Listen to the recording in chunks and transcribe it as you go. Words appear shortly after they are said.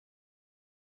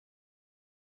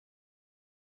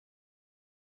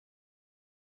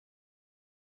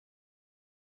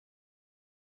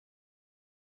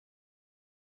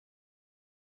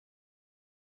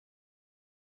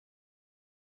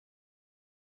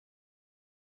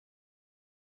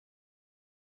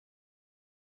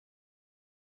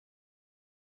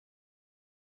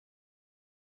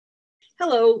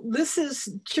Hello, this is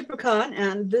Chipacon,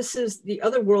 and this is the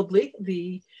Otherworldly,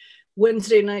 the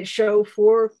Wednesday night show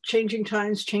for Changing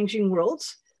Times, Changing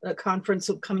Worlds, a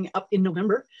conference coming up in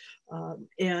November.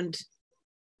 And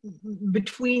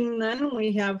between then,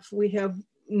 we have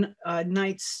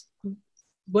nights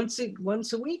once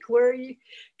a week where you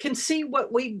can see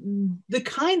the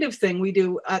kind of thing we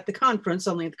do at the conference.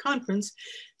 Only at the conference,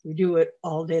 we do it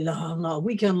all day long, all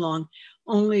weekend long.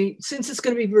 Only since it's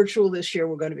going to be virtual this year,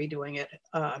 we're going to be doing it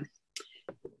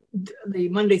the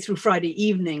Monday through Friday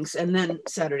evenings, and then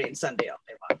Saturday and Sunday all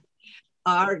day long.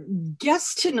 Our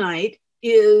guest tonight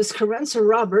is Carenza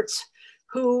Roberts,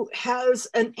 who has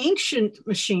an ancient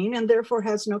machine and therefore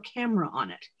has no camera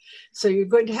on it. So you're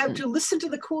going to have to listen to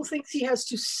the cool things he has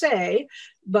to say,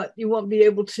 but you won't be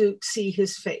able to see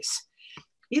his face.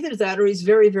 Either that or he's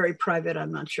very, very private.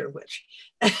 I'm not sure which.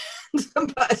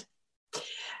 But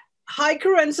hi,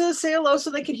 Carenza. Say hello so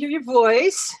they can hear your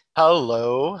voice.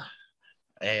 Hello.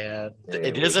 And There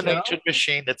it we is an go. ancient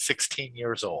machine that's 16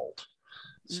 years old.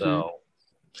 So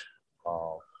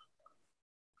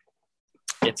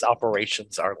its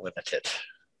operations are limited.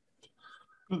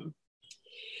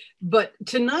 But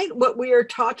tonight, what we are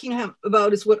talking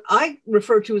about is what I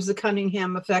refer to as the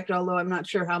Cunningham Effect, although I'm not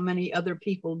sure how many other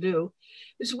people do.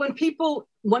 Is when people,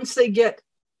 once they get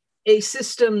a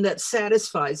system that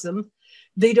satisfies them,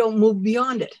 they don't move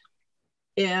beyond it.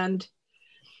 And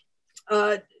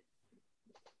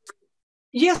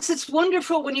yes, it's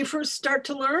wonderful when you first start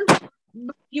to learn,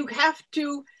 but you have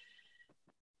to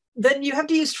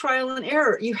use trial and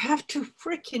error. You have to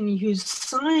frickin' use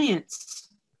science.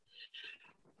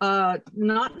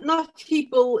 Not enough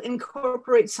people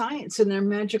incorporate science in their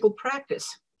magical practice.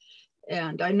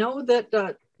 And I know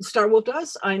that Star Wolf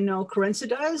does. I know Carenza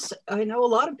does. I know a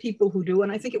lot of people who do,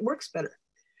 and I think it works better.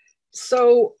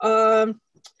 So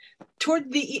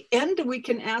toward the end, we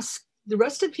can ask the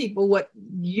rest of people what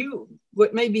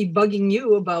may be bugging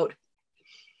you about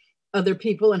other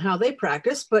people and how they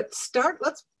practice. But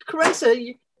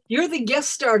Carenza, you're the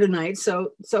guest star tonight.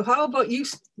 So how about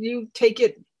you take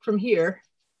it from here?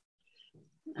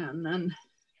 And then,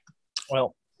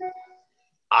 well,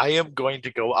 I am going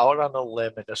to go out on a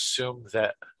limb and assume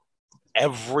that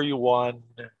everyone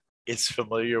is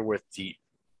familiar with the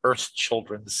Earth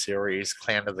Children's series,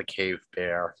 Clan of the Cave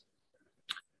Bear.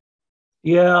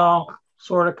 Yeah,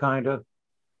 sort of, kind of.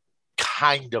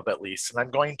 Kind of, at least. And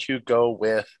I'm going to go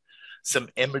with some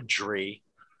imagery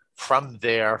from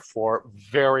there for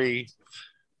very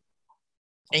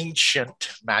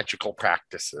ancient magical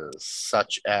practices,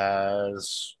 such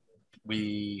as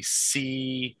we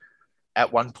see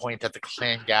at one point at the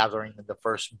clan gathering in the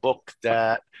first book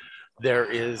that there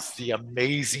is the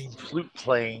amazing flute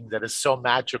playing that is so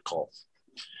magical.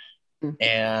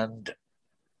 And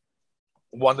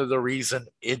one of the reasons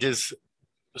it is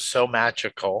so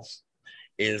magical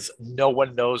is no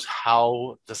one knows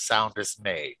how the sound is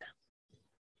made.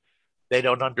 They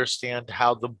don't understand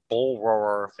how the bull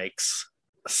roarer makes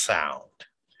a sound.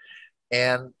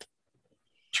 And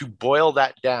to boil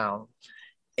that down,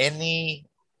 any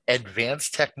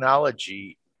advanced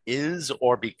technology is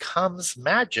or becomes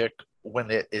magic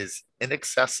when it is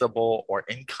inaccessible or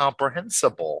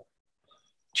incomprehensible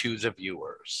to the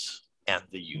viewers and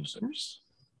the users.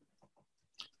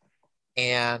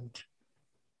 And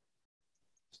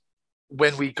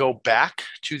when we go back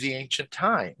to the ancient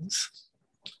times,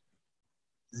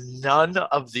 none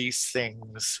of these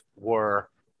things were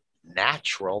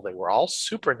natural. They were all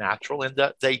supernatural in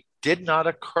that they did not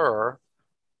occur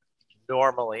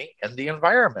normally in the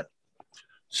environment.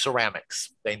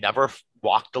 Ceramics, they never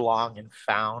walked along and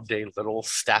found a little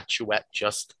statuette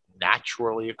just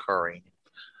naturally occurring.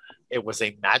 It was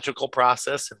a magical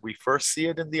process, and we first see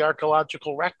it in the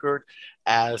archaeological record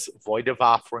as votive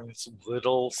offerings,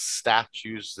 little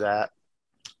statues that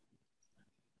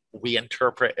we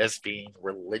interpret as being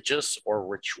religious or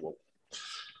ritual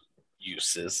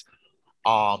uses.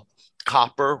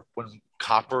 Copper, when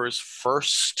copper is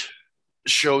first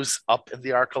shows up in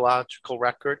the archaeological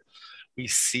record, we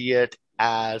see it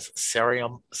as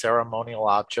ceremonial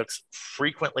objects,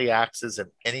 frequently acts as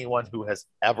anyone who has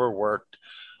ever worked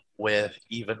with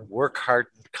even work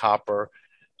hardened copper,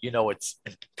 it's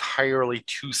entirely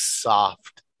too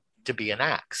soft to be an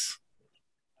axe.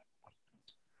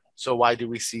 So why do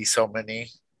we see so many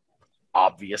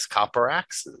obvious copper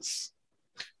axes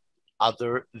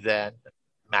other than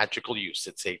magical use?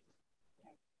 It's a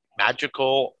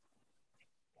magical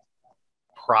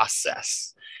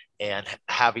process. And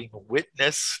having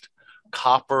witnessed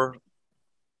copper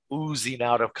oozing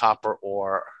out of copper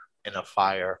ore in a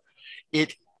fire,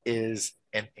 it is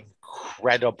an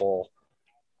incredible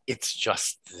It's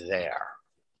just there.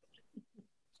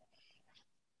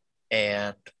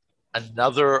 And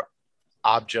another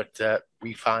object that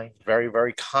we find very,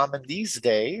 very common these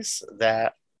days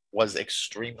that was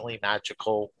extremely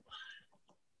magical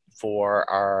for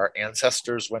our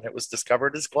ancestors when it was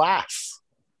discovered is glass.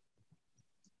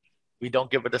 We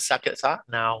don't give it a second thought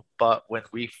now, but when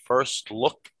we first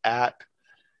look at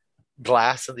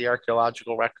glass in the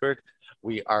archaeological record,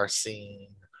 we are seeing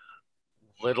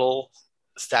little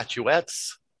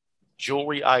statuettes,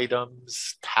 jewelry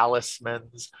items,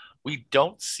 talismans. We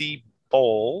don't see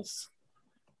bowls.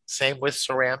 Same with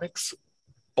ceramics.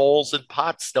 Bowls and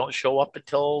pots don't show up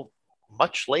until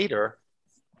much later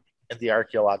in the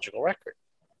archaeological record.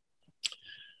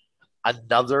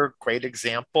 Another great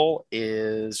example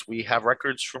is we have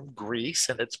records from Greece,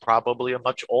 and it's probably a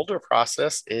much older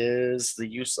process, is the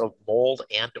use of mold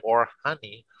and or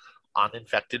honey on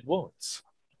infected wounds.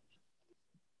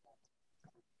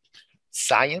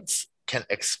 Science can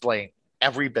explain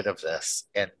every bit of this,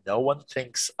 and no one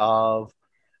thinks of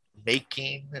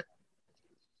making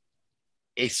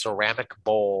a ceramic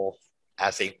bowl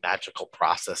as a magical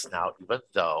process now, even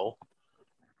though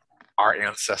our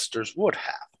ancestors would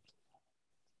have.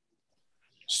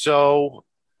 So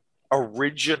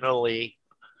originally,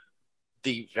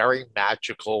 the very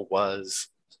magical was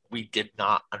we did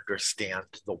not understand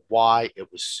the why.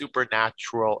 It was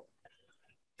supernatural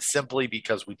simply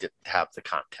because we didn't have the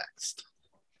context.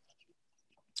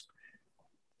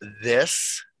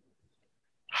 This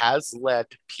has led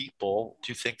people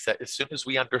to think that as soon as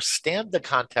we understand the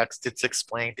context, it's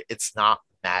explained, it's not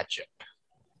magic.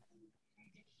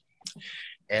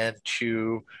 And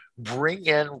to bring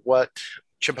in what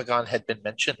Chipagon had been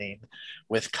mentioning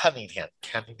with Cunningham.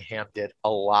 Cunningham did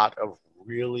a lot of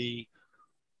really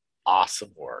awesome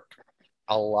work,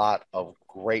 a lot of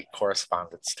great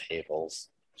correspondence tables.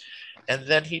 And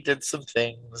then he did some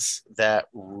things that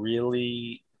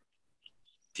really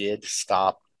did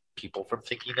stop people from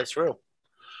thinking it through.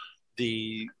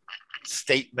 The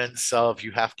statements of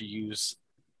you have to use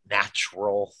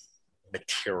natural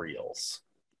materials.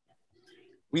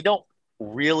 We don't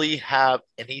really have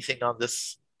anything on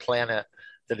this planet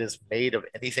that is made of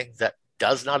anything that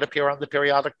does not appear on the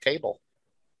periodic table.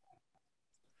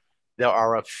 There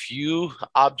are a few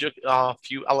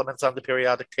elements on the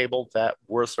periodic table that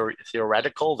were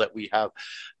theoretical that we have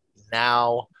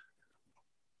now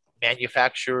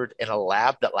manufactured in a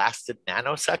lab that lasted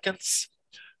nanoseconds.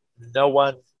 No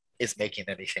one is making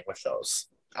anything with those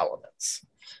elements.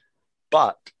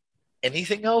 But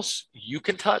anything else you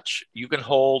can touch, you can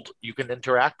hold, you can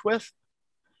interact with,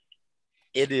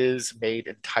 it is made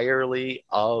entirely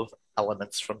of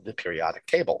elements from the periodic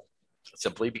table,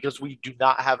 simply because we do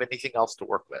not have anything else to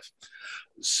work with.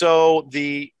 So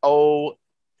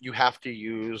you have to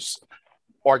use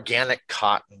organic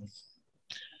cotton.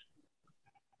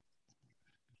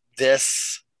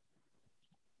 This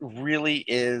really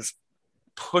is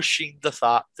pushing the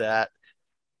thought that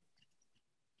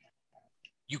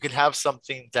you can have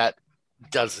something that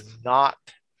does not,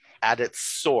 at its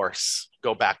source,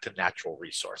 go back to natural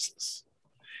resources.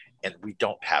 And we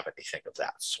don't have anything of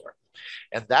that sort.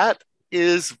 And that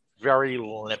is very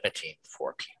limiting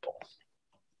for people.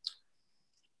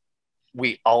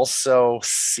 We also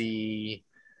see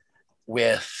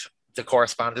with the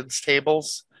correspondence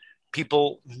tables,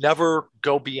 people never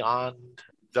go beyond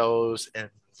those in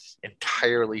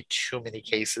entirely too many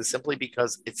cases, simply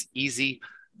because it's easy.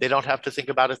 They don't have to think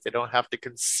about it. They don't have to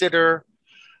consider,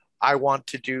 I want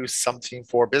to do something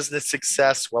for business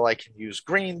success. Well, I can use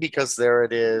green because there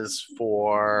it is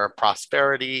for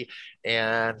prosperity,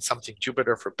 and something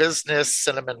Jupiter for business,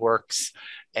 cinnamon works,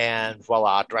 and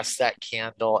voila, dress that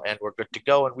candle and we're good to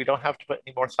go. And we don't have to put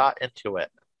any more thought into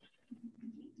it.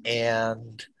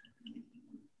 And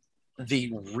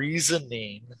the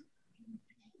reasoning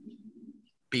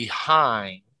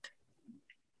behind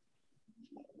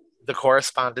the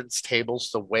correspondence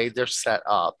tables, the way they're set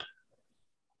up,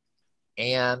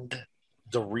 and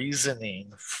the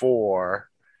reasoning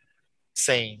for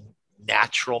saying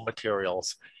natural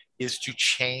materials is to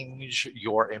change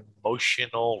your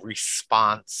emotional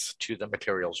response to the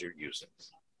materials you're using.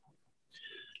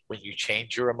 When you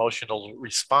change your emotional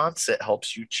response, it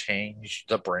helps you change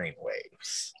the brain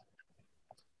waves,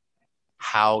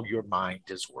 how your mind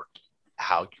is working,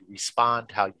 how you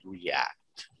respond, how you react.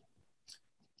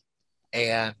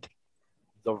 And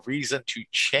the reason to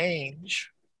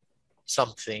change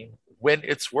something when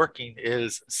it's working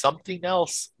is something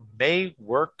else may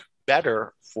work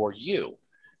better for you.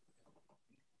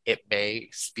 It may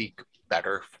speak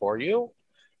better for you.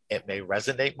 It may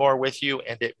resonate more with you,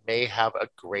 and it may have a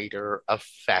greater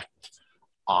effect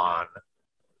on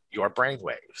your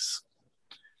brainwaves.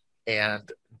 And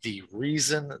the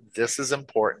reason this is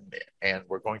important, and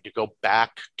we're going to go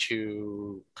back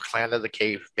to Clan of the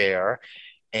Cave Bear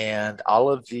and all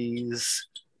of these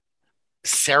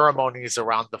ceremonies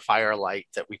around the firelight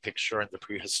that we picture in the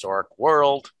prehistoric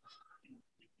world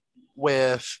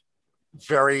with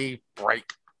very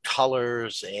bright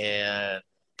colors and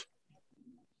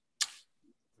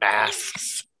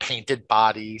masks, painted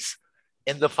bodies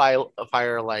in the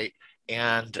firelight,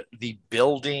 and the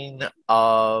building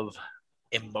of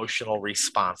emotional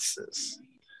responses.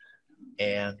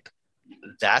 And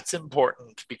that's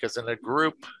important because in a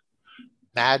group,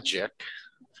 magic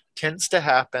tends to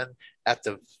happen at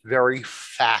the very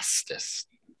fastest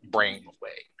brain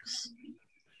waves.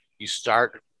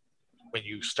 When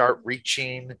you start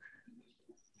reaching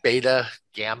beta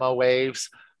gamma waves,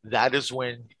 that is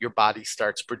when your body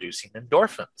starts producing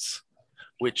endorphins,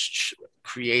 which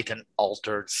create an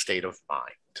altered state of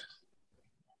mind.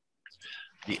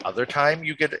 The other time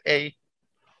you get a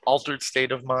altered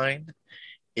state of mind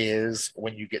is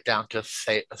when you get down to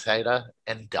theta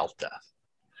and delta.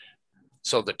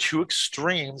 So the two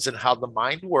extremes in how the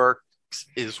mind works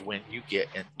is when you get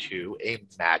into a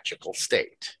magical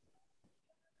state.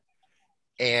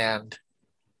 And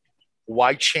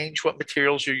why change what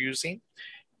materials you're using?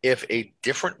 If a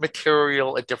different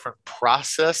material, a different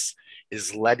process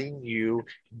is letting you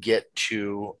get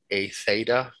to a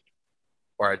theta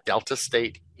or a delta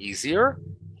state easier,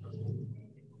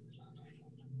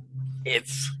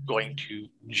 it's going to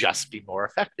just be more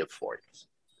effective for you.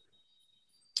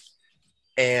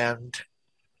 And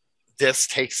this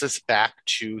takes us back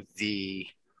to the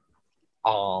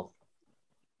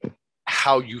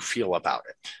how you feel about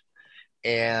it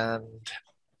and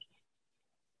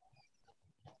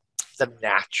the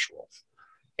natural.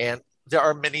 And there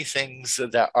are many things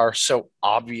that are so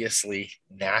obviously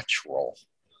natural,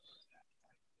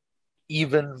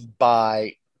 even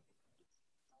by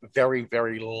very,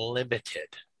 very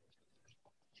limited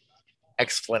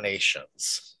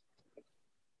explanations,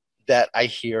 that I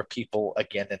hear people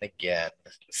again and again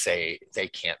say they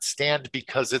can't stand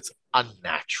because it's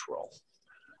unnatural.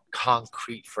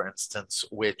 Concrete, for instance,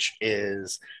 which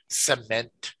is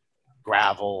cement,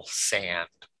 gravel, sand,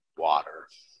 water.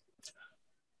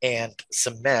 And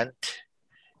cement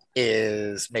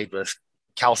is made with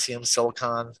calcium,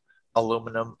 silicon,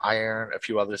 aluminum, iron, a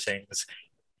few other things.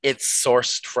 It's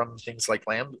sourced from things like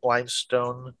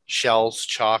limestone, shells,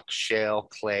 chalk, shale,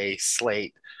 clay,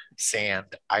 slate,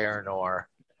 sand, iron ore.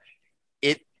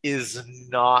 It is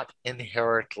not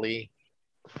inherently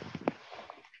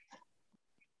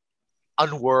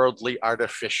unworldly,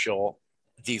 artificial.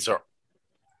 It's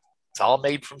all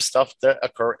made from stuff that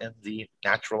occur in the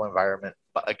natural environment.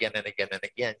 But again and again and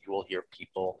again, you will hear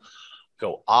people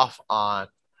go off on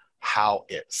how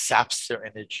it saps their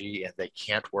energy and they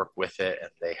can't work with it.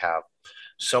 And they have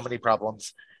so many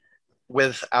problems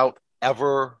without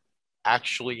ever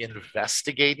actually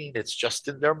investigating. It's just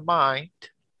in their mind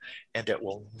and it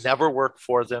will never work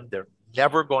for them. They're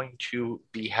never going to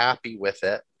be happy with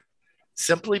it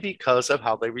simply because of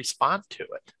how they respond to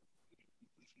it.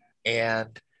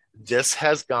 And this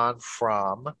has gone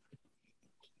from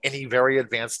any very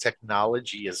advanced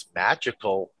technology is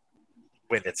magical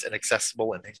when it's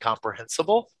inaccessible and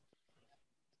incomprehensible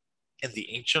in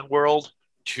the ancient world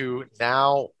to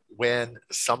now when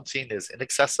something is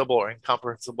inaccessible or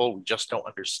incomprehensible, we just don't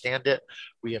understand it.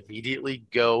 We immediately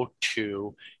go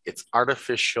to it's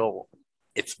artificial,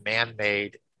 it's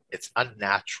man-made, it's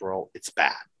unnatural, it's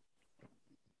bad.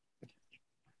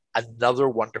 Another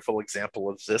wonderful example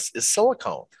of this is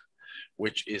silicone,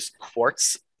 which is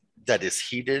quartz that is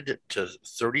heated to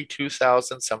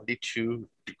 32,072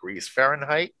 degrees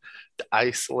Fahrenheit to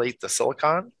isolate the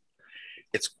silicon.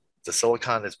 The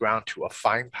silicon is ground to a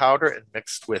fine powder and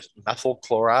mixed with methyl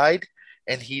chloride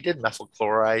and heated. Methyl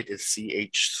chloride is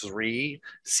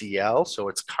CH3Cl, so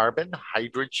it's carbon,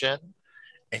 hydrogen,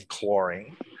 and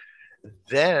chlorine.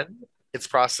 Then it's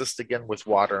processed again with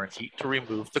water and heat to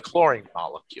remove the chlorine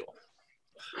molecule.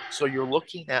 So you're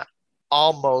looking at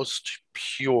almost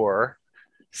pure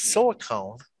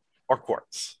silicone or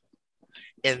quartz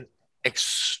in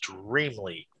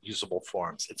extremely usable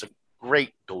forms. It's a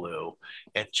great glue,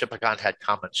 and Chipagon had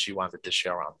comments she wanted to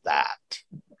share on that.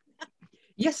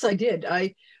 Yes, I did.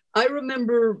 I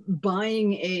remember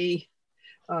buying a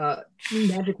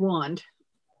magic wand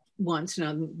once.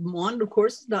 Now, the wand, of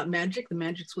course, is not magic. The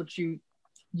magic's what you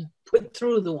put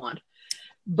through the wand.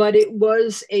 But it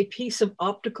was a piece of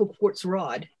optical quartz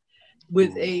rod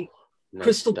with a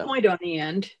crystal point on the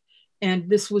end.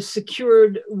 And this was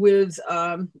secured with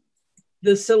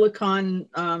the silicone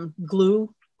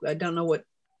glue I don't know what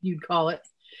you'd call it.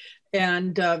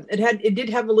 And it did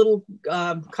have a little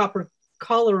copper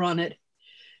collar on it,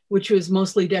 which was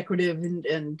mostly decorative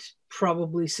and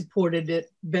probably supported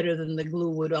it better than the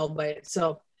glue would all by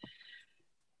itself.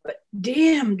 But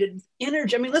damn,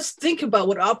 energy. I mean, let's think about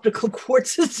what optical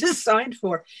quartz is designed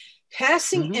for.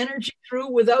 Passing energy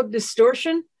through without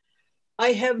distortion.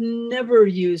 I have never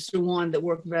used a wand that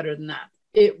worked better than that.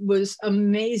 It was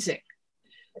amazing,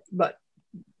 but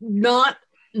not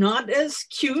as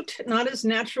cute, not as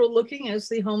natural looking as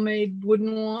the homemade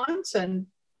wooden wands, and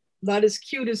not as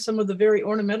cute as some of the very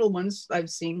ornamental ones I've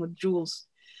seen with jewels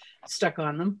stuck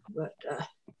on them. But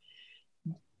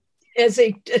as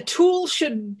a tool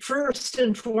should first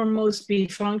and foremost be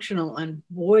functional, and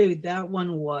boy, that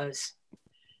one was.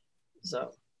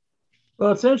 So.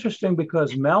 Well, it's interesting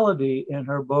because Melody in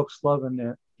her books, Love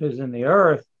is in the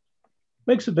Earth,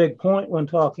 makes a big point when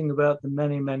talking about the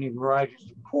many, many varieties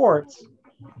of quartz,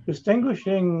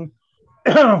 distinguishing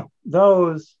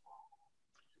those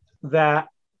that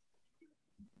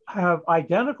have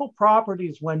identical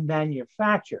properties when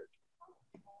manufactured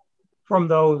from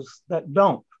those that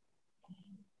don't.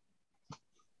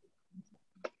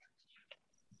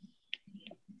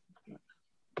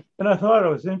 And I thought it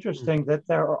was interesting that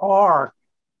there are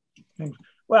things.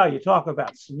 Well, you talk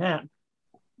about cement,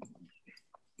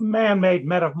 man-made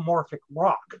metamorphic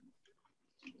rock.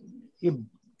 You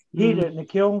heat it in a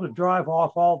kiln to drive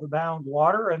off all the bound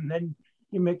water, and then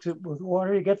you mix it with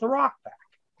water, you get the rock back.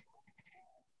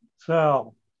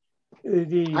 So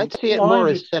I'd see it more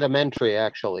as sedimentary,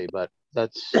 actually, but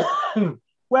that's...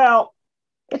 Well,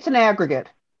 it's an aggregate.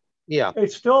 Yeah.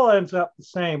 It still ends up the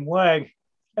same way.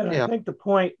 And I think the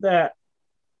point that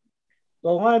the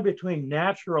line between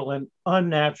natural and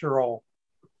unnatural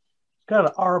is kind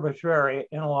of arbitrary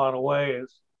in a lot of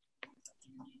ways.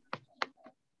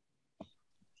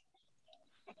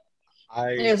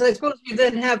 Yes, I suppose you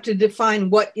then have to define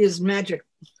what is magic.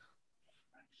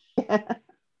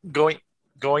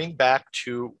 Going back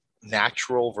to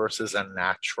natural versus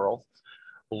unnatural,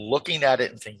 looking at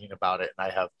it and thinking about it, and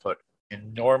I have put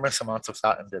enormous amounts of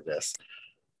thought into this.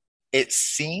 It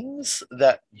seems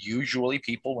that usually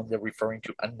people, when they're referring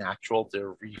to unnatural,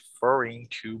 they're referring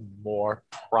to more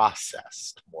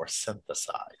processed, more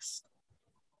synthesized,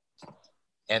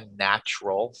 and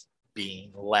natural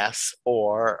being less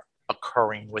or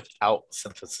occurring without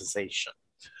synthesization.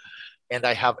 And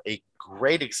I have a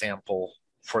great example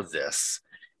for this,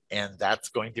 and that's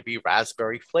going to be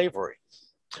raspberry flavoring.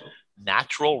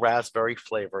 Natural raspberry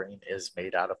flavoring is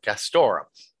made out of castoreum,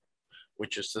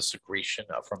 which is the secretion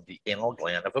from the anal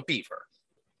gland of a beaver.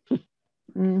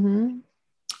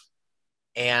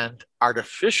 And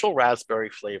artificial raspberry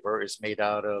flavor is made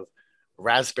out of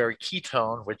raspberry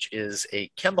ketone, which is a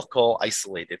chemical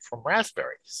isolated from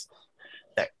raspberries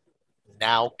that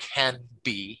now can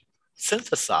be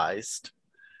synthesized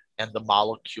and the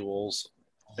molecules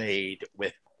made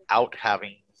without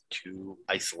having to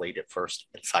isolate it first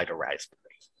inside a raspberry.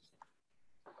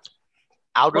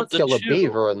 Out of the kill a two,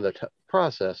 beaver in the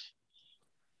process.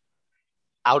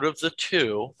 Out of the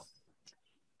two,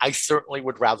 I certainly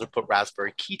would rather put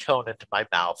raspberry ketone into my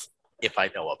mouth if I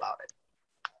know about it.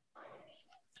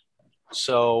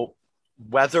 So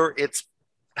whether it's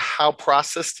how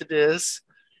processed it is,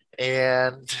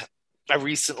 and I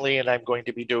recently, and I'm going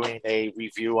to be doing a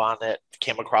review on it,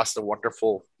 came across the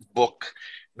wonderful book,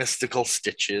 Mystical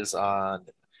Stitches, on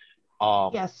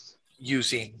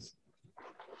using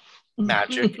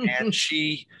magic, and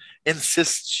she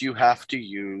insists you have to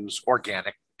use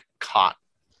organic cotton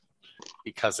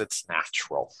because it's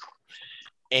natural.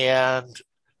 And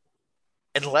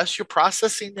unless you're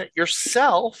processing it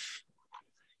yourself,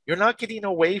 you're not getting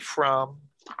away from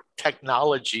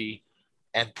technology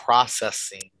and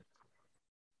processing,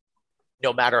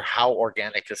 no matter how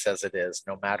organic it says it is,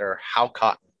 no matter how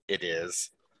cotton it is,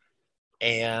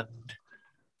 and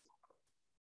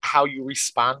how you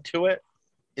respond to it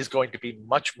is going to be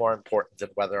much more important than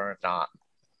whether or not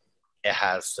it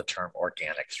has the term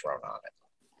organic thrown on it.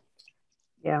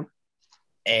 Yeah.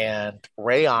 And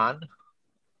rayon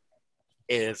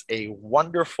is a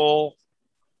wonderful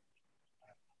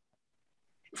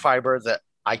fiber that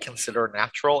I consider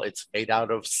natural. It's made out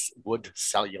of wood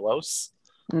cellulose.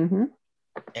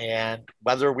 And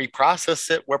whether we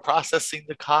process it, we're processing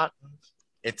the cotton.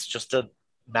 It's just a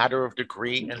matter of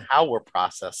degree and how we're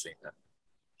processing it.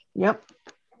 Yep.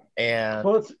 And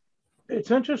well,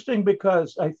 it's interesting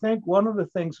because I think one of the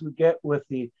things we get with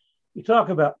you talk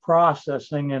about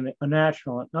processing and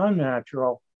natural and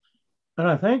unnatural, and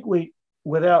I think we,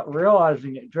 without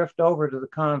realizing it, drift over to the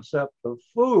concept of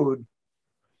food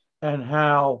and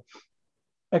how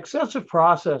excessive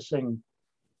processing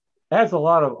adds a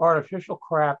lot of artificial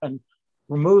crap and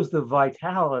removes the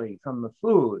vitality from the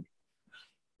food.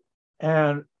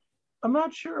 And I'm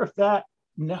not sure if that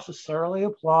necessarily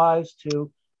applies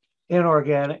to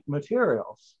inorganic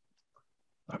materials.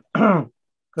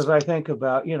 Because I think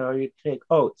about, you take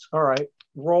oats, all right,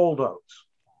 rolled oats,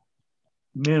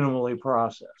 minimally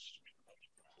processed.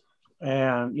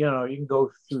 And, you can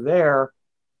go through there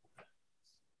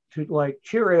to like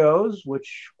Cheerios,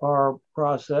 which are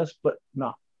processed, but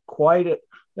not quite a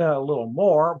little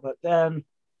more. But then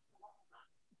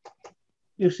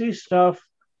you see stuff.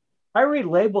 I read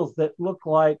labels that look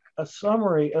like a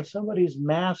summary of somebody's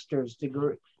master's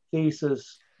degree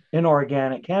thesis in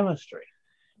organic chemistry.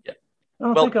 Yeah. I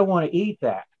don't think I want to eat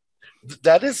that.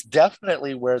 That is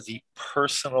definitely where the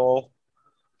personal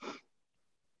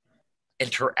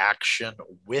interaction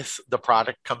with the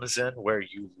product comes in, where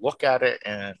you look at it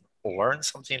and learn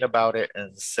something about it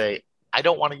and say, I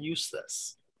don't want to use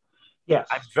this. Yes.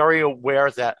 I'm very aware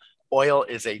that oil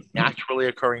is a naturally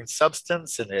occurring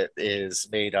substance and it is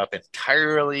made up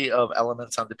entirely of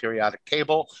elements on the periodic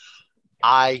table.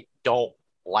 I don't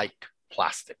like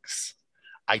plastics.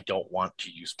 I don't want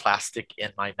to use plastic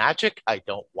in my Magick. I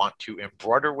don't want to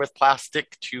embroider with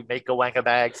plastic to make Awanga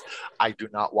bags. I do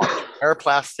not want to wear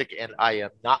plastic, and I am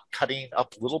not cutting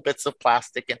up little bits of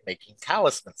plastic and making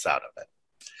talismans out of it.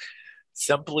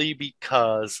 Simply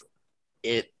because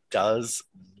it does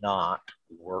not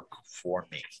work for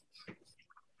me.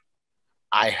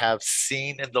 I have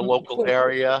seen in the local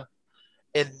area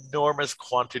enormous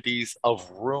quantities of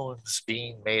runes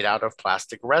being made out of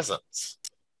plastic resins.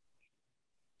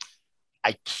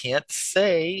 I can't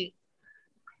say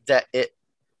that it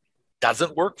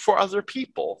doesn't work for other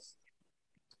people.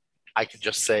 I can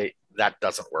just say that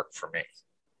doesn't work for me.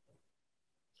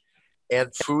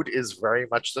 And food is very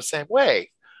much the same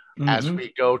way. Mm-hmm. As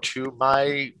we go to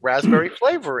my raspberry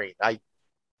flavoring, I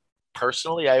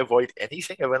avoid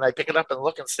anything. And when I pick it up and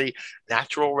look and see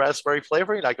natural raspberry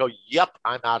flavoring, I go, yep,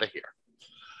 I'm out of here.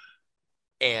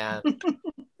 And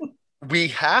we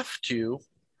have to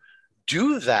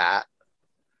do that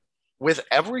with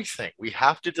everything. We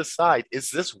have to decide,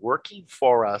 is this working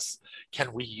for us?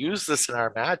 Can we use this in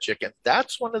our Magick? And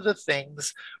that's one of the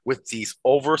things with these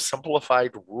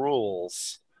oversimplified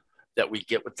rules that we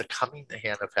get with the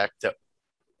Cunningham Effect that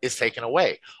is taken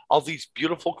away. All these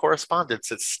beautiful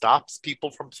correspondence, it stops people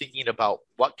from thinking about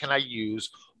what can I use,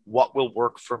 what will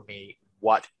work for me,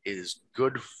 what is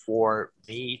good for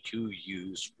me to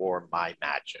use for my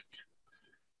Magick.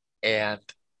 And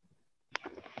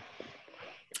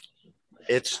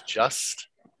it's just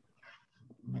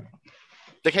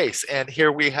the case. And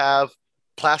here we have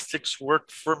plastics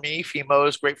work for me. Fimo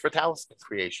is great for talisman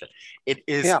creation. It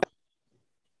is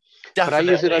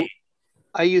definitely. But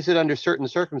I use it under certain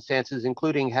circumstances,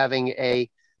 including having a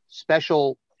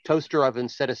special toaster oven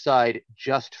set aside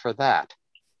just for that.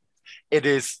 It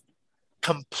is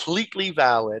completely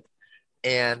valid.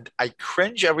 And I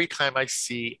cringe every time I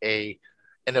see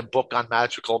in a book on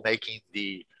magical making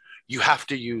you have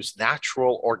to use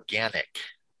natural organic.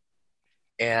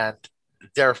 And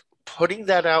they're putting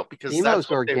that out because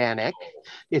Fimo's organic.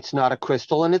 It's not a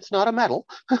crystal and it's not a metal.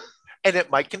 And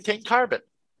it might contain carbon.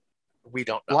 We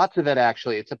don't know. Lots of it,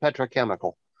 actually. It's a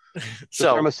petrochemical.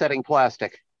 So thermosetting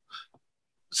plastic.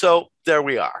 So there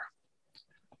we are.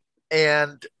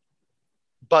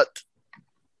 But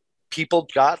people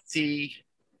got the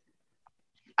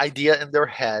idea in their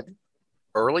head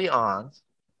early on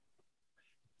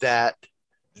that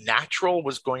natural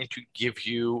was going to give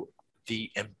you the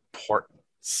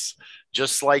importance.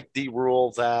 Just like the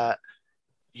rule that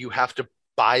you have to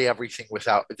buy everything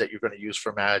that you're going to use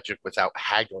for Magick without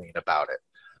haggling about it.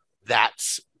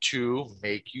 That's to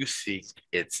make you think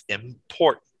it's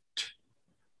important.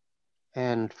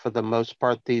 And for the most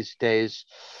part these days,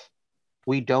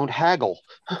 we don't haggle,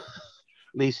 at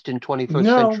least in 21st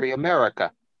century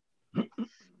America.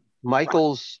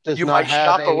 Michael's does you not might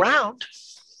have shop around.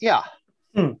 Yeah.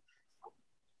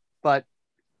 But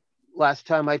last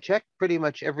time I checked, pretty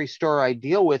much every store I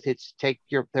deal with, it's take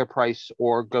their price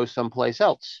or go someplace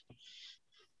else.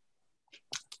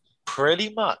 Pretty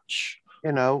much.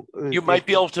 You might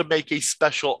be able to make a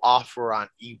special offer on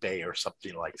eBay or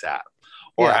something like that,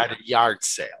 or at a yard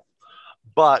sale.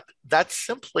 But that's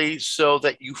simply so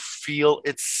that you feel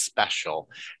it's special.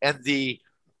 And the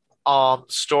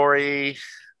story,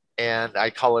 and I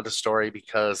call it a story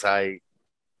because I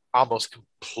almost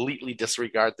completely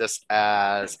disregard this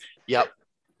as,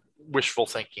 wishful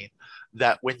thinking,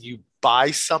 that when you buy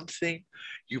something,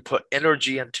 you put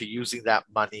energy into using that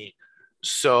money.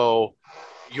 So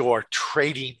you're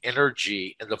trading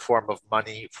energy in the form of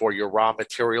money for your raw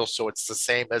material. So it's the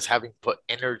same as having put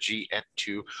energy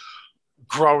into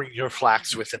growing your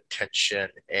flax with intention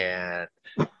and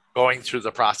going through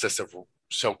the process of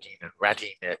soaking and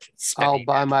retting it. And I'll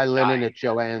buy my linen dyeing. at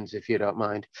Joann's if you don't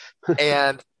mind.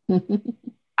 And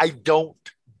I don't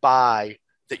buy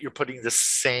that you're putting the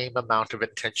same amount of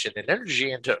intention and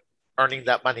energy into earning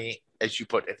that money as you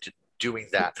put into doing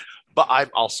that. But I'm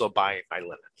also buying my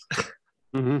linen.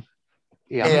 Mm-hmm.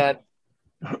 Yeah.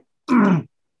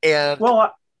 And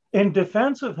Well, in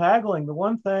defense of haggling, the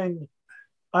one thing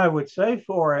I would say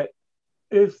for it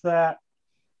is that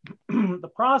the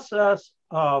process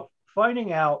of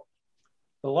finding out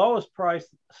the lowest price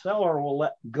the seller will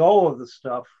let go of the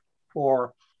stuff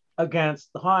for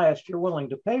against the highest you're willing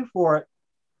to pay for it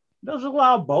does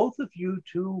allow both of you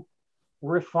to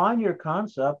refine your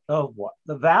concept of what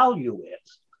the value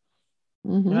is.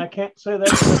 Mhm. And I can't say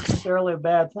that's necessarily a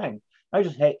bad thing. I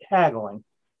just hate haggling.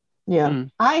 Yeah.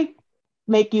 Mm. I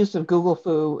make use of Google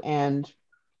Foo and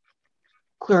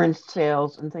clearance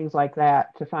sales and things like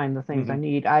that to find the things I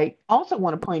need. I also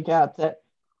want to point out that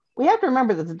we have to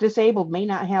remember that the disabled may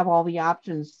not have all the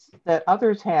options that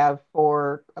others have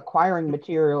for acquiring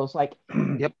materials like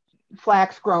Yep.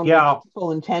 flax grown Yeah. with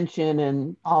full intention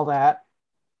and all that.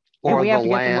 And Or we the have to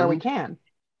get them where we land, can.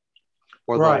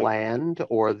 or Right. the land,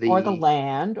 or the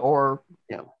land, or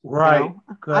Right. you know,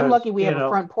 I'm 'cause, lucky we you have a know,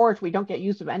 front porch. We don't get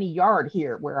use of any yard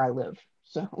here where I live.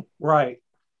 So Right.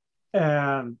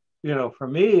 And, you know, for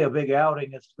me, a big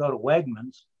outing is to go to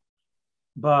Wegmans.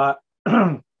 But,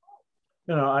 you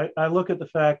know, I look at the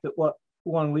fact that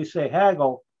when we say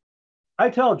haggle, I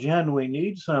tell Jen we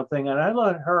need something, and I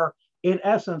let her, in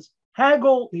essence,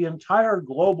 haggle the entire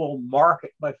global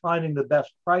market by finding the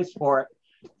best price for it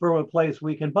from a place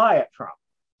we can buy it from.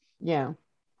 yeah.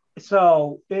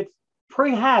 So it's So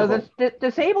pre-haggled. the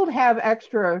disabled have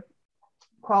extra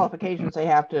qualifications they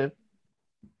have to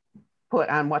put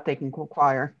on what they can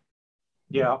acquire.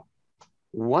 Yeah.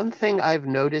 one thing I've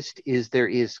noticed is there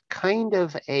is kind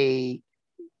of a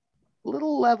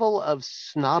little level of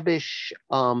snobbish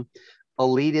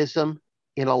elitism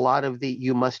in a lot of the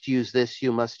you must use this,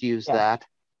 you must use Yeah. that.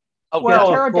 oh, Well, Your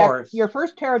of tarot deck, course. your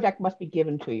first tarot deck must be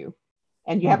given to you,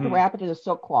 and you have to Mhm. wrap it in a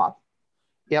silk cloth.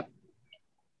 Yep.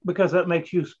 Because that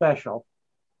makes you special.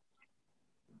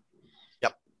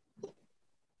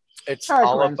 it's Sorry,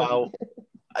 all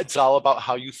Corinza. about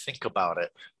how you think about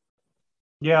it.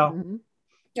 Yeah. Mhm.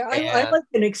 Yeah, I And- like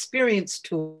an experience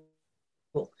tool.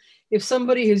 If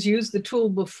somebody has used the tool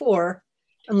before,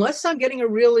 unless I'm getting a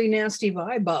really nasty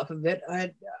vibe off of it,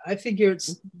 I figure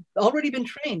it's already been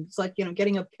trained. It's like, you know,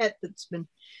 getting a pet that's been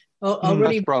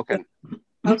already Broken.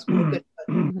 housebroken.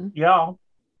 Mhm. Yeah.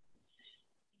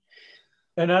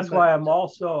 And that's But- why I'm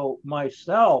also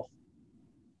myself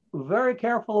very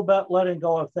careful about letting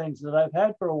go of things that I've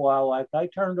had for a while. Like I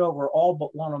turned over all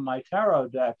but one of my tarot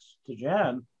decks to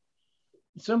Jen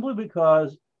simply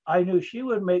because I knew she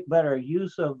would make better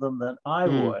use of them than I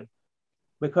would,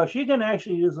 because she can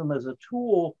actually use them as a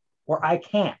tool where I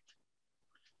can't.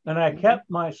 And I kept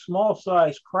my small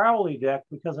size Crowley deck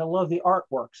because I love the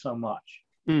artwork so much.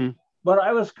 Mm. But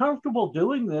I was comfortable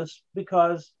doing this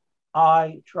because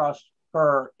I trust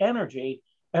her energy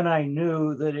and I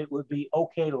knew that it would be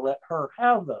okay to let her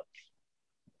have those.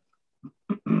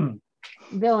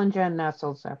 Bill and Jen not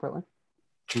sold separately.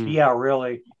 Yeah,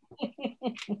 really.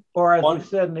 Or as we One-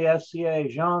 said in the SCA,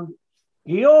 Guillaume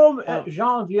Oh. et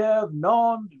Geneviève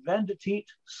non venditit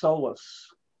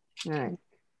solus. All right.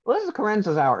 Well, this is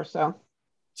Corinza's hour, so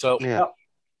So Yeah.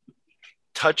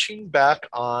 touching back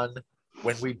on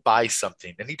when we buy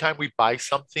something, anytime we buy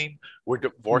something, we're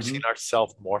divorcing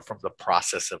ourselves more from the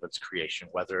process of its creation,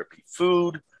 whether it be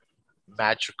food,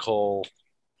 magical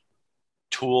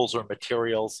tools or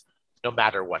materials, no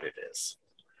matter what it is.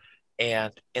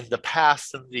 And in the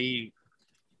past, in the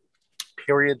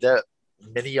period that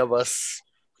many of us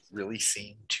really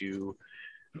seem to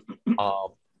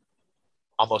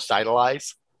almost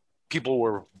idolize, people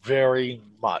were very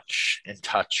much in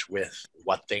touch with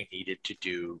what they needed to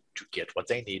do to get what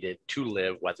they needed to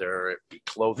live, whether it be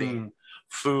clothing,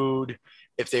 food.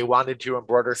 If they wanted to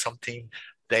embroider something,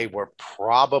 they were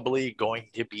probably going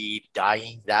to be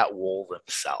dyeing that wool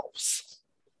themselves.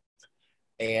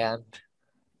 And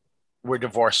we're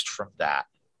divorced from that.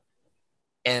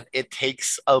 And it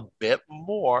takes a bit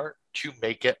more to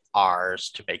make it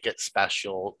ours, to make it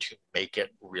special, to make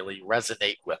it really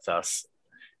resonate with us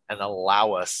and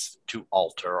allow us to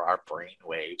alter our brain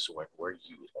waves when we're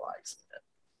utilizing it.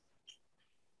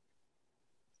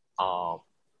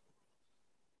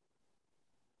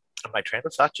 And my train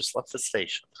of thought just left the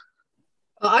station.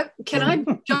 Can I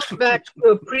jump back to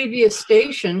a previous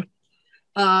station?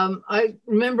 I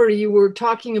remember you were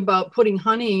talking about putting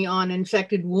honey on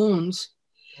infected wounds.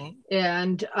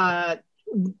 And I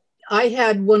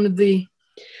had one of the,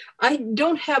 I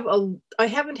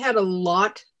haven't had a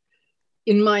lot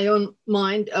in my own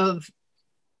mind of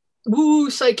woo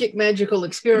psychic magical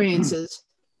experiences,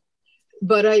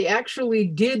 but I actually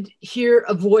did hear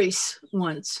a voice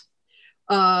once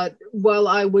while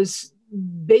I was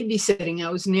babysitting.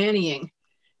 I was nannying,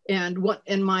 and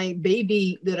my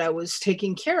baby that I was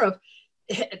taking care of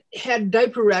had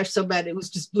diaper rash so bad it was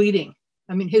just bleeding.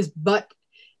 I mean, his butt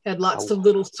had lots of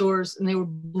little sores and they were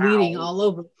bleeding all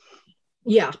over.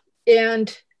 Yeah.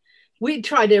 And we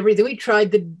tried everything. We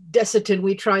tried the Desitin,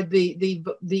 we tried the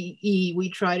E, we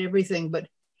tried everything. But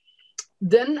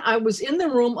then I was in the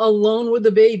room alone with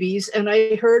the babies and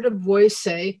I heard a voice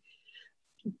say,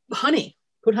 honey,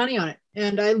 put honey on it.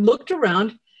 And I looked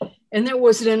around and there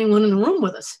wasn't anyone in the room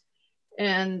with us.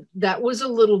 And that was a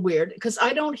little weird because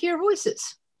I don't hear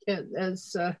voices.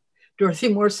 As Dorothy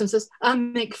Morrison says, I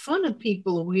make fun of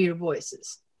people who hear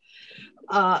voices.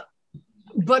 But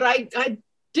I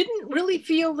didn't really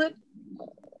feel that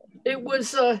it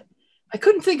was, I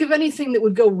couldn't think of anything that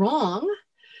would go wrong.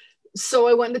 So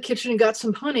I went in the kitchen and got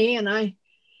some honey, and I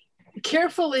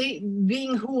carefully,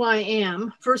 being who I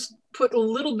am, first put a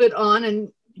little bit on, and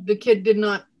the kid did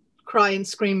not cry and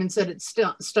scream and said it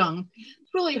stung.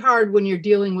 It's really hard when you're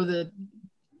dealing with a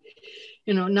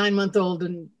 9-month-old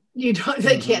and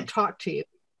they can't talk to you.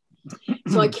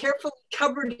 So I carefully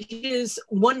covered his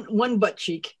one butt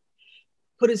cheek,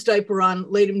 put his diaper on,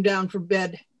 laid him down for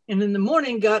bed, and in the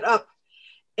morning got up.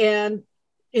 And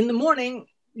in the morning,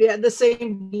 they had the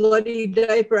same bloody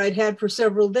diaper I'd had for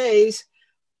several days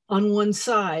on one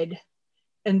side.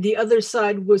 And the other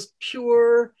side was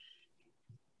pure,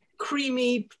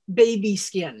 creamy baby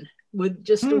skin with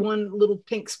just one little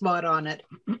pink spot on it.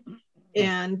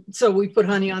 And so we put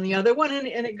honey on the other one and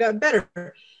it got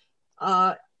better.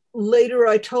 Later,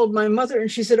 I told my mother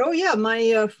and she said, oh yeah,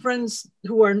 my friends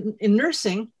who are in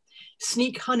nursing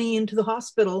sneak honey into the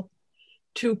hospital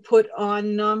to put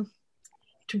on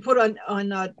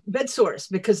bed sores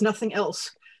because nothing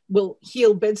else will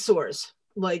heal bed sores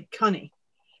like honey.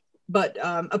 But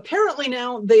apparently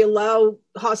now they allow,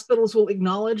 hospitals will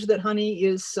acknowledge that honey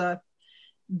is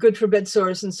good for bed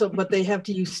sores, and so, but they have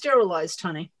to use sterilized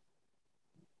honey,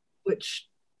 which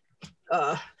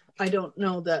I don't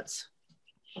know.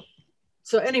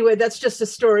 So anyway, that's just a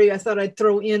story I thought I'd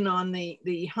throw in on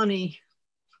the honey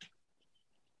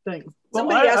thing.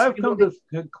 Well, I've come to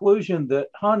the conclusion that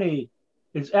honey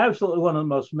is absolutely one of the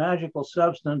most magical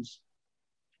substances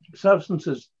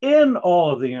in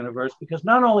all of the universe, because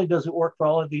not only does it work for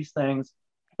all of these things,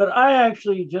 but I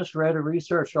actually just read a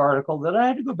research article that I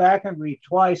had to go back and read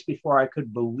twice before I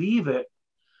could believe it,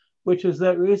 which is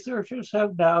that researchers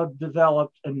have now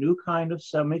developed a new kind of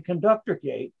semiconductor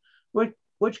gate,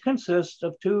 which consists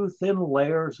of two thin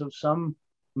layers of some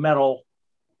metal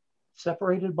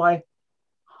separated by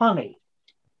honey.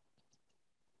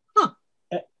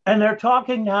 And they're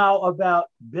talking now about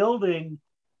building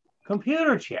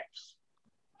computer chips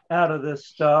out of this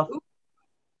stuff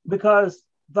because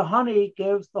the honey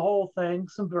gives the whole thing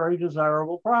some very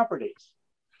desirable properties.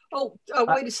 Oh,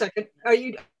 wait a second. Are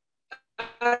you,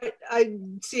 I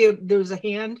see there's a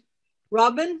hand.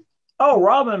 Robin? Oh,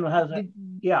 Robin has it.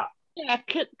 Yeah. Yeah,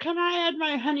 can I add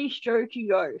my honey story to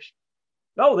yours?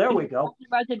 Oh, there we go.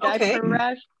 About the diaper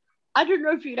rash. I don't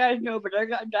know if you guys know, but I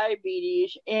got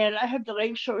diabetes and I have the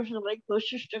leg sores and the leg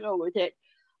blisters to go with it.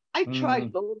 I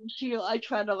tried Golden Seal. I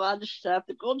tried a lot of stuff.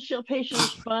 The Golden Seal patient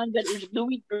was fun, but it was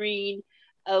gooey green,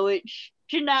 which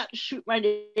did not suit my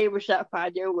neighbors that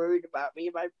fine. They were worried about me,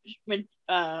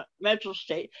 my mental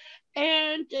state.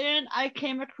 And then I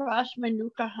came across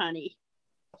Manuka honey.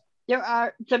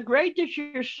 The grade that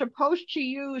you're supposed to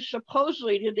use,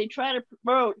 supposedly, that they try to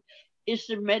promote, is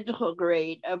the medical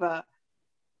grade of a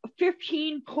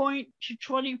 15 point to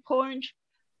 20 point.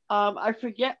 I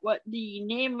forget what the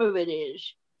name of it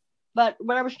is. But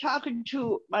when I was talking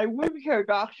to my wound care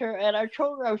doctor and I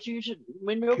told her I was using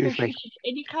Manuka, she says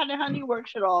any kind of honey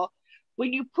works at all.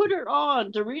 When you put it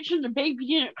on, the reason the baby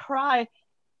didn't cry,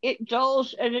 it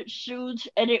dulls and it soothes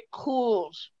and it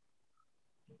cools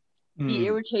the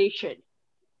irritation.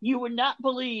 You would not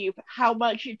believe how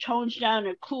much it tones down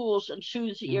and cools and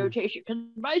soothes the irritation. Because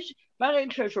my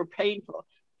leg sores were painful,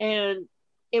 and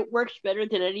it works better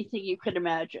than anything you could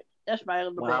imagine. That's my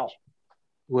little bit.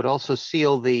 Would also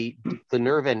seal the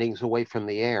nerve endings away from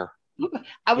the air.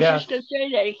 I was just going to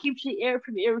say that it keeps the air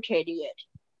from irritating it.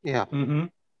 Yeah.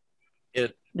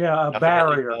 A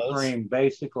barrier cream,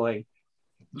 basically.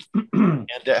 And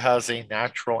it has a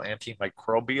natural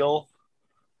antimicrobial.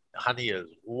 Honey is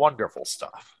wonderful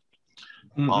stuff.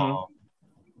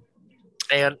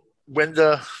 And when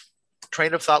the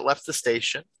train of thought left the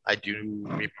station, I do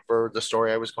remember the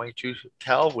story I was going to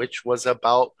tell, which was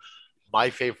about my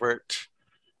favorite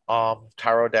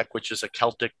tarot deck, which is a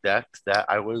Celtic deck that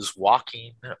I was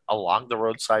walking along the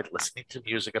roadside listening to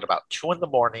music at about 2 in the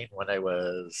morning when I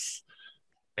was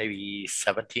maybe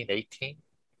 17, 18.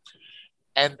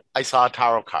 And I saw a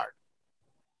tarot card.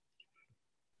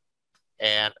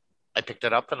 And I picked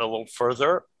it up, and a little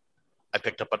further, I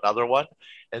picked up another one.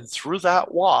 And through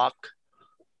that walk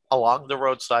along the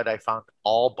roadside, I found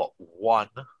all but one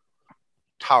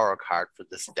tarot card for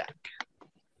this deck.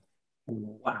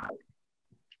 Wow.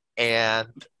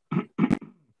 And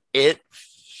it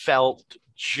felt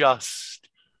just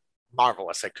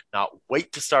marvelous. I could not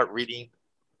wait to start reading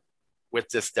with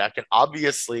this deck. And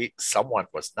obviously, someone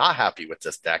was not happy with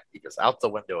this deck because out the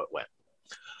window it went.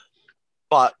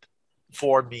 But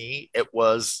for me, it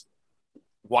was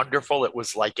wonderful. It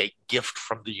was like a gift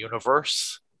from the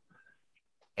universe.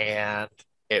 And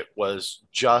it was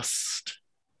just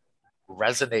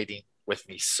resonating with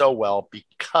me so well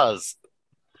because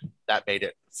that made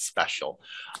it special.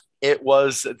 It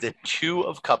was the Two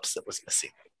of Cups that was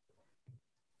missing.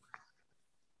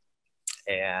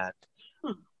 And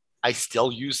I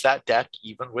still use that deck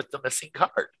even with the missing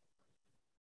card.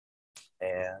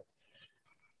 And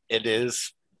it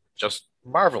is just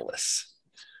marvelous.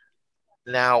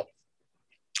 Now,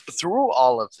 through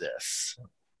all of this,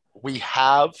 we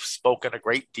have spoken a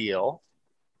great deal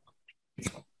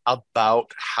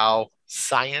about how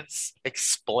science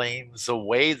explains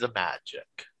away the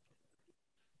magic.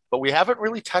 But we haven't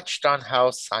really touched on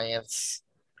how science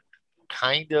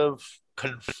kind of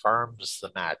confirms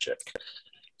the magic.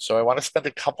 So I want to spend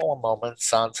a couple of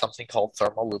moments on something called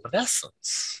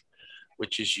thermoluminescence,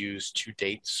 which is used to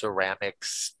date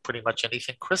ceramics, pretty much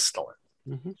anything crystalline.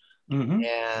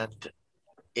 And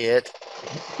it,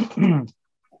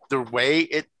 the way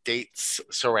it dates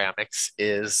ceramics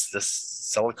is the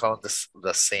silicone,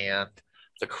 the sand,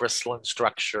 the crystalline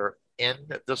structure in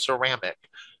the ceramic.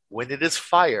 When it is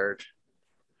fired,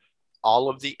 all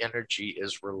of the energy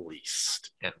is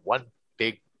released in one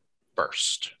big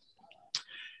burst.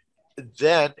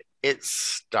 Then it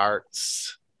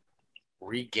starts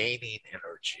regaining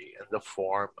energy in the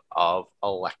form of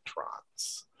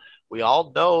electrons. We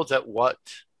all know that what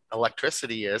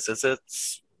electricity is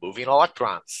it's moving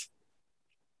electrons.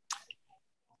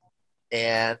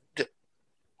 And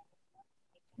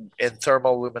in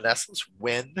thermoluminescence,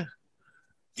 when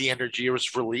the energy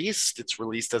is released, it's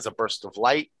released as a burst of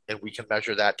light, and we can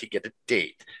measure that to get a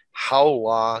date, how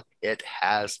long it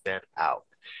has been out.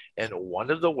 And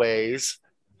one of the ways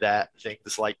that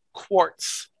things like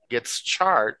quartz gets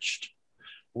charged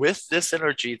with this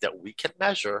energy that we can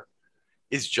measure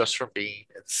is just from being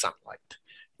in sunlight.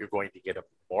 You're going to get a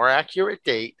more accurate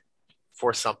date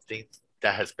for something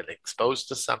that has been exposed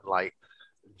to sunlight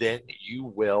than you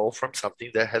will from something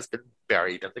that has been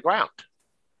buried in the ground.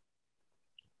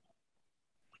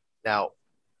 Now,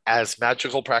 as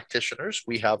magical practitioners,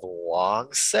 we have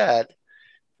long said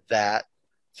that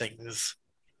things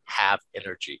have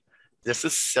energy. This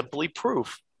is simply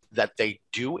proof that they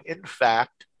do, in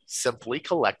fact, simply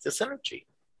collect this energy.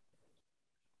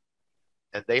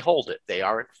 And they hold it. They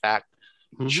are, in fact,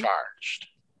 charged.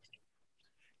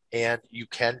 And you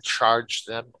can charge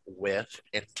them with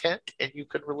intent, and you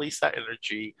can release that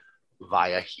energy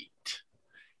via heat.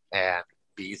 And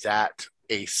be that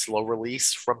a slow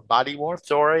release from body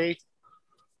warmth or a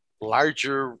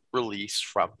larger release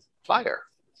from fire.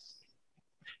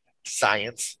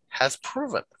 Science has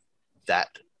proven that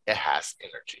it has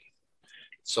energy.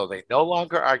 So they no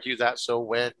longer argue that. So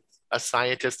when a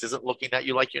scientist isn't looking at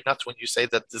you like you're nuts when you say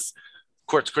that this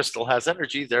quartz crystal has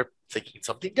energy, they're thinking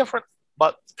something different,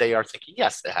 but they are thinking,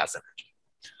 yes, it has energy.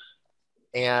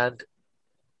 And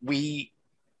we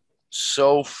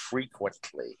so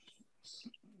frequently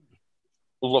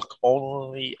look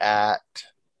only at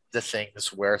the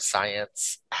things where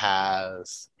science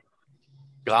has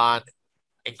gone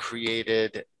and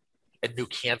created a new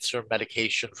cancer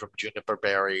medication from juniper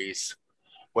berries,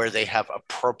 where they have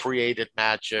appropriated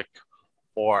magic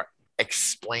or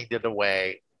explained it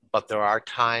away. But there are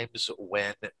times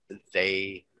when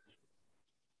they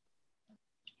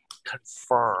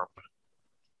confirm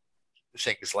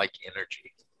things like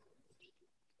energy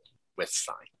with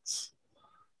science.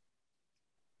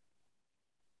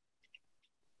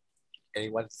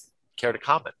 Anyone care to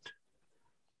comment?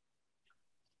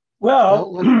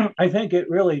 Well, I think it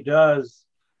really does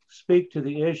speak to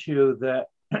the issue that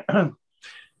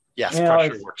Yes, You know,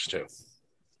 pressure it's works too.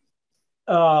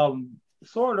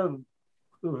 sort of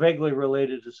vaguely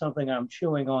related to something I'm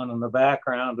chewing on in the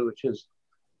background, which is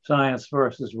science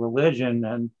versus religion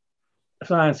and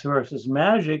science versus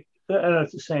magic. And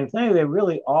it's the same thing. They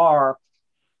really are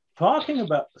talking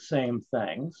about the same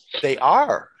things. They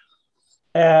are.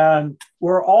 And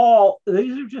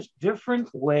these are just different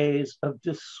ways of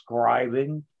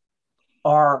describing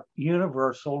our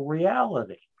universal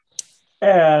reality.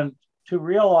 And to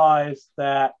realize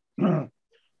that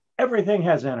everything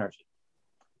has energy.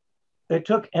 It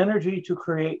took energy to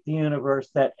create the universe.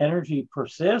 That energy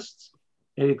persists.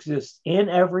 It exists in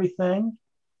everything.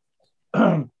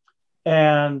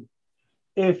 And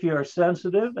if you're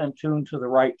sensitive and tuned to the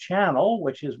right channel,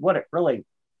 which is what it really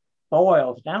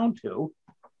boils down to,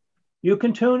 you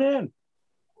can tune in.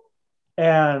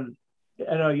 And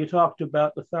you talked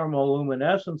about the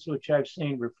thermoluminescence, which I've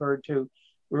seen referred to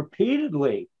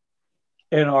repeatedly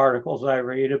in articles I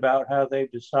read about how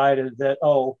they've decided that,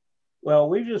 oh, well,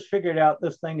 we just figured out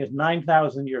this thing is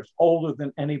 9,000 years older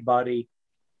than anybody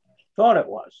thought it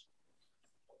was.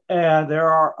 And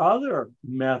there are other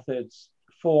methods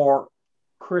for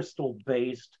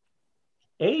crystal-based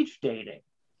age dating.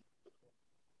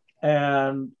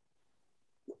 And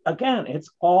again, it's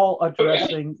all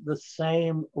addressing the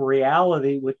same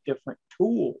reality with different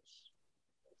tools.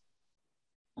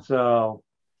 So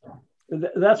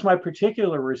that's my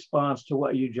particular response to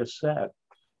what you just said.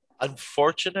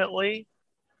 Unfortunately,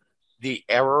 the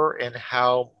error in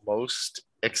how most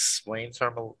explain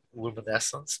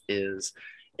thermoluminescence is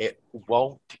it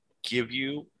won't give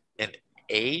you an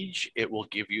age. It will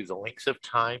give you the length of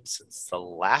time since the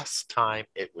last time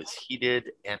it was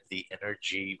heated and the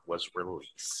energy was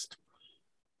released.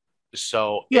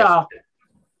 So yeah,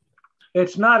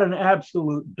 it's not an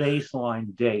absolute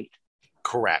baseline date.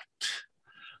 Correct.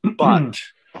 But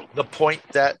the point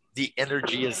that the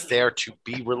energy is there to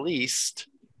be released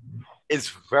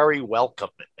is very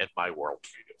welcome in my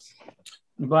worldview.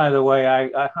 By the way,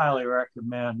 I highly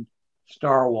recommend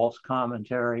Starwalt's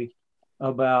commentary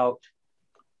about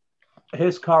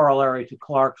his corollary to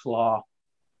Clark's law,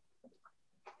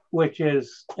 which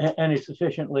is any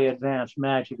sufficiently advanced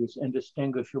magic is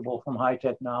indistinguishable from high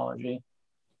technology.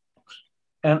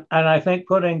 And I think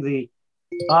putting the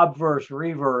obverse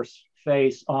reverse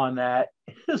face on that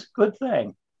is a good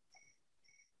thing.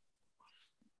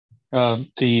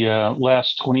 The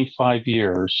last 25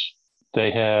 years,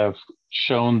 they have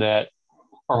shown that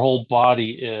our whole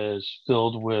body is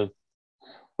filled with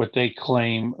what they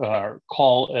claim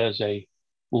call as a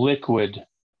liquid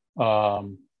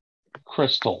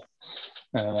crystal.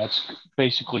 And that's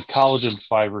basically collagen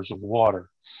fibers of water.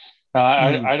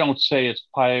 I don't say it's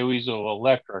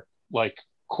piezoelectric like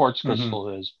quartz crystal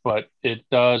is, but it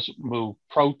does move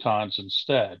protons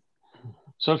instead.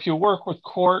 So if you work with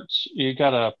quartz, you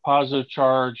got a positive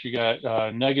charge, you got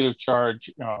a negative charge,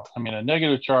 a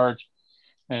negative charge.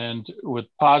 And with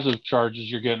positive charges,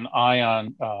 you're getting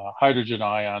hydrogen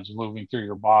ions moving through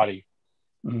your body.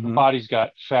 The body's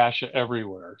got fascia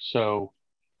everywhere. So,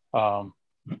 and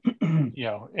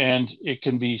it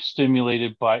can be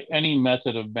stimulated by any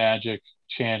method of magic,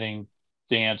 chanting,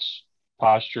 dance,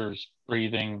 postures,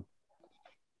 breathing,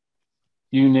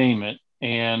 you name it.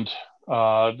 And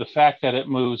the fact that it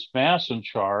moves mass and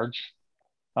charge,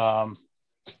 I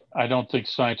don't think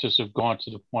scientists have gone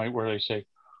to the point where they say,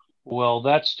 well,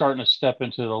 that's starting to step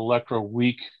into the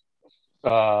electroweak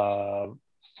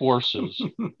forces.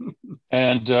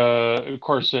 And of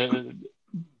course,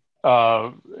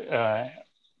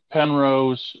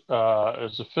 Penrose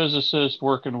is a physicist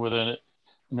working with a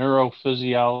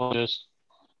neurophysiologist,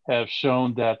 have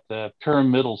shown that the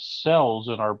pyramidal cells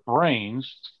in our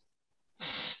brains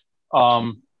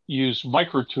use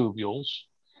microtubules,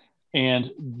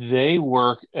 and they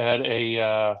work at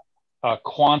a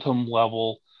quantum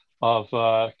level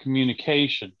of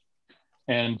communication,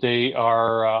 and they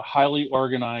are highly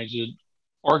organized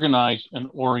and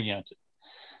oriented.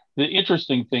 The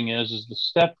interesting thing is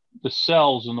the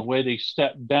cells and the way they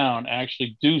step down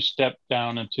actually do step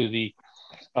down into the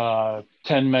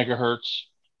 10 megahertz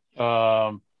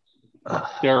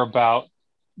thereabout,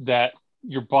 that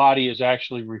your body is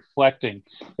actually reflecting,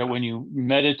 that when you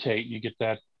meditate, you get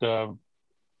that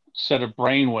set of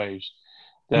brain waves,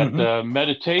 that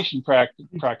meditation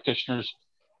practitioners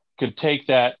could take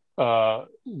that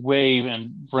wave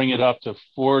and bring it up to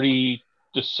 40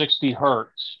 to 60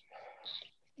 hertz.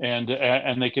 And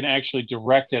they can actually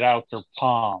direct it out their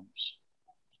palms.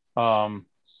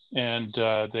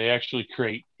 They actually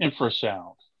create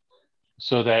infrasound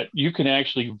so that you can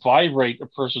actually vibrate a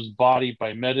person's body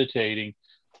by meditating,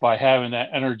 by having that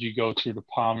energy go through the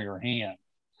palm of your hand.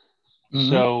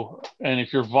 So, and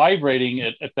if you're vibrating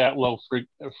at that low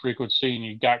frequency and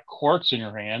you got quartz in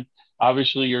your hand,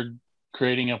 obviously you're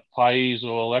creating a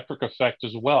piezoelectric effect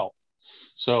as well.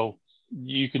 So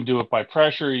you can do it by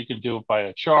pressure, you can do it by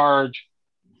a charge.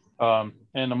 And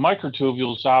the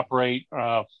microtubules operate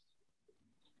at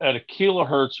a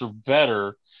kilohertz or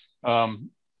better.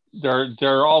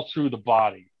 They're all through the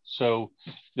body. So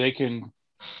they can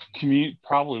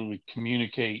probably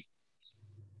communicate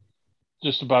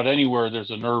just about anywhere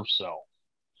there's a nerve cell.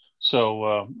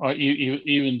 So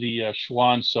even the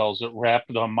Schwann cells that wrap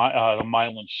the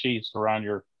myelin sheaths around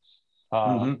your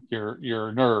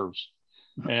nerves,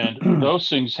 and those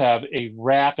things have a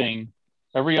wrapping.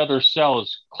 Every other cell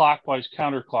is clockwise,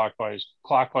 counterclockwise,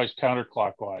 clockwise,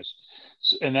 counterclockwise,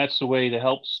 and that's the way to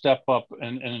help step up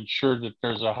and ensure that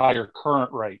there's a higher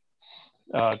current rate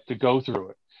to go through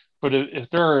it. But if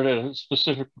they're at a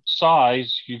specific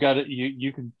size, you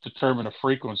can determine a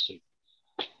frequency.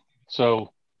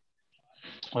 So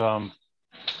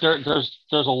there's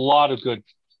a lot of good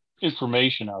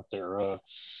information out there. The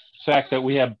fact that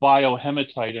we have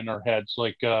biohematite in our heads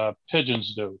like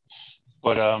pigeons do,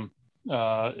 but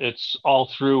it's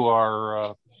all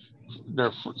through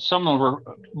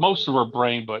most of our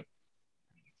brain, but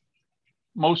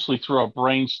mostly through our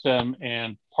brain stem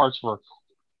and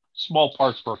small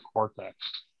parts of our cortex.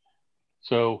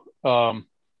 So,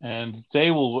 and they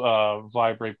will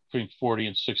vibrate between 40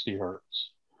 and 60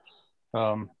 hertz.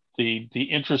 The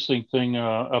interesting thing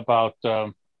about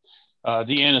the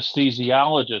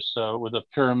anesthesiologist with the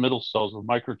pyramidal cells with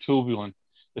microtubulin,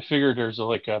 they figured there's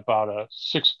like about a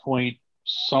 6 point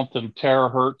something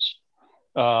terahertz.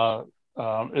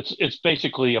 It's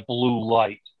basically a blue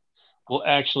light will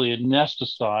actually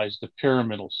anesthetize the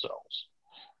pyramidal cells.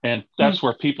 And that's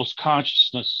where people's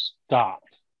consciousness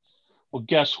stopped. Well,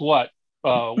 guess what?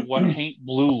 What paint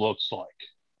blue looks like.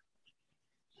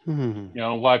 You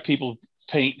know, why people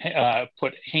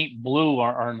put paint blue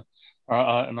on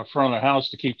in the front of the house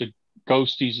to keep the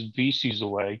ghosties and beasties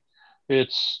away.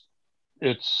 It's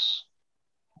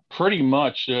pretty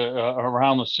much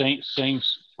around the same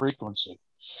frequency.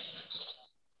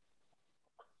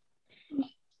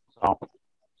 So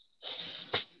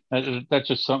that's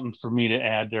just something for me to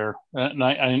add there. And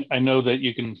I know that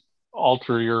you can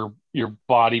alter your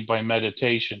body by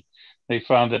meditation. They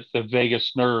found that the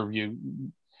vagus nerve, you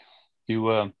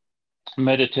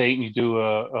meditate and you do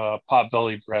a pot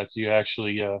belly breath, you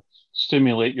actually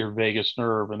stimulate your vagus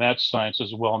nerve, and that science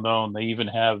is well known. They even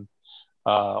have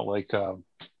what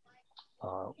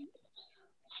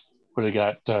they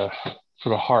got for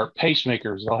the heart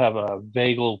pacemakers. They'll have a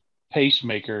vagal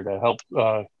pacemaker to help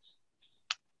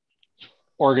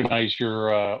organize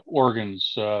your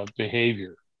organs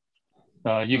behavior.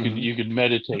 You can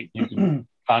meditate, you can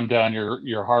calm down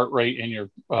your heart rate and your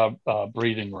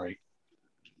breathing rate.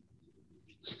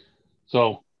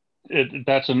 So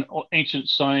that's an ancient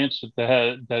science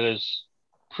that is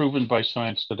proven by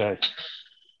science today.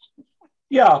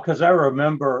 Yeah, because I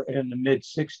remember in the mid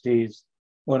 60s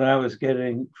when I was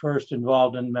getting first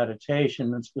involved in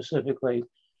meditation, and specifically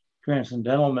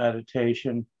transcendental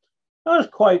meditation, I was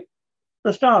quite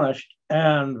astonished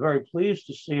and very pleased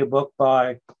to see a book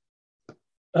by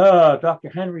Dr.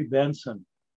 Henry Benson,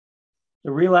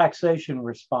 The Relaxation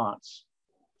Response.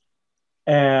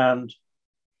 And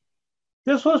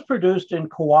this was produced in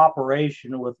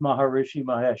cooperation with Maharishi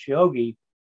Mahesh Yogi,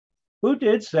 who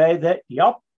did say that,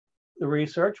 yep, the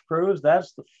research proves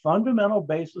that's the fundamental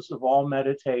basis of all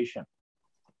meditation.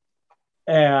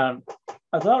 And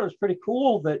I thought it was pretty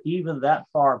cool that even that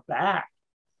far back,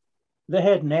 they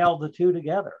had nailed the two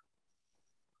together.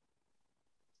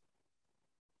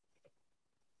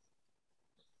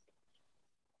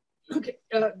 Okay,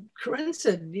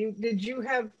 Carinza, did you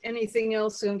have anything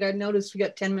else? And I noticed we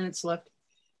got 10 minutes left.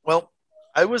 Well,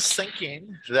 I was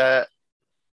thinking that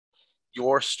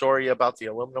your story about the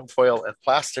aluminum foil and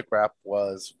plastic wrap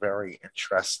was very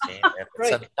interesting. And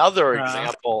it's Right. another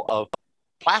example of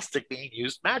plastic being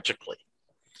used magically.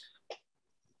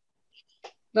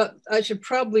 But I should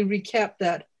probably recap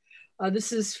that.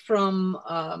 This is from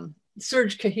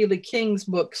Serge Kahili King's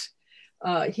books.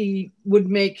 He would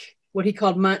make what he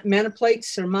called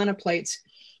manoplates or monoplates.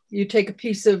 You take a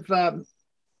piece of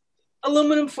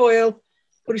aluminum foil,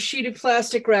 put a sheet of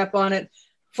plastic wrap on it,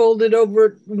 fold it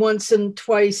over once and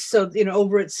twice, so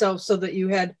over itself, so that you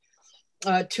had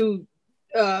two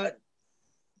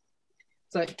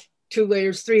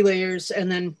layers, 3 layers,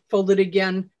 and then fold it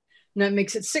again, and that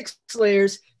makes it 6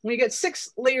 layers. When you get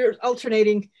 6 layers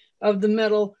alternating of the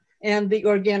metal and the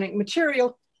organic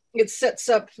material, it sets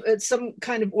up some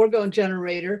kind of orgone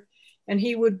generator. and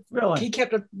he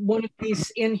kept one of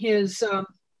these in his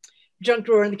junk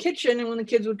drawer in the kitchen, and when the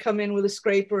kids would come in with a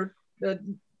scrape or a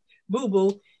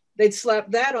boo-boo, they'd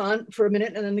slap that on for a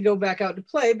minute and then they go back out to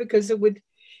play because it would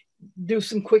do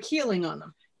some quick healing on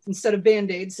them. Instead of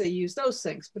Band-Aids, they used those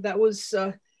things. But that was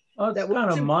that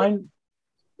was kind of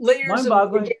layers of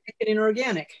organic and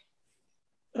inorganic.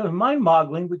 It was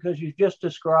mind-boggling because you just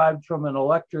described from an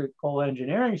electrical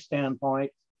engineering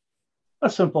standpoint a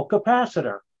simple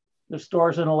capacitor that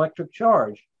stores an electric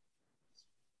charge.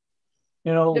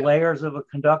 You know, layers of a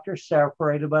conductor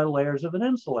separated by layers of an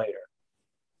insulator.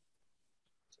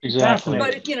 Exactly.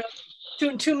 But you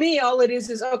know, to me, all it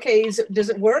is okay. Does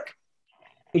it work?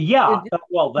 Yeah.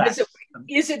 Well,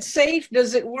 is it safe?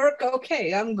 Does it work?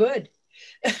 Okay, I'm good.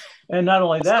 And not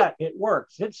only that, it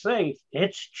works. It's safe.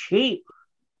 It's cheap,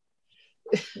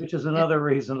 which is another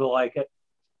reason to like it.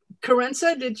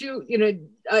 Carenza, did you know,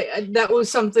 that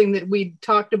was something that we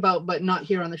talked about, but not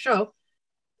here on the show.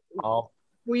 Oh.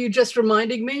 Were you just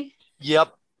reminding me?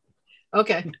 Yep.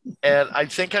 Okay. And I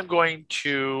think I'm going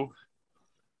to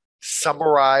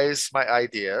summarize my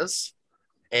ideas.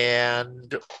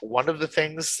 And one of the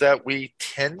things that we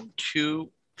tend to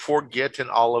forget in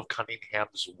all of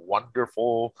Cunningham's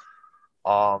wonderful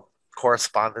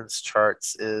correspondence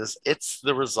charts is it's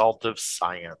the result of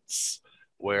science,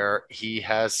 where he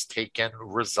has taken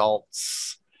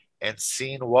results and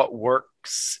seen what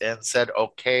works and said,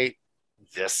 okay,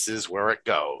 this is where it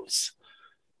goes.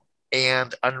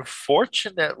 And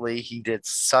unfortunately, he did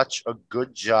such a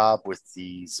good job with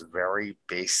these very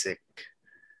basic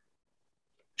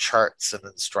charts and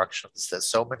instructions that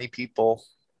so many people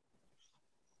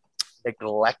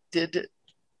neglected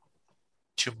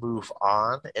to move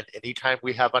on. And anytime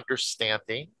we have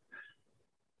understanding,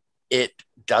 it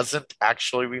doesn't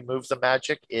actually remove the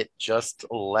magic. It just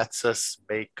lets us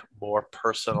make more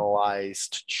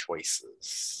personalized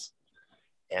choices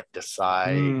and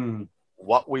decide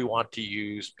what we want to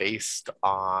use based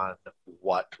on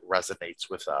what resonates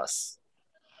with us.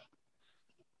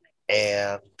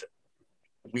 And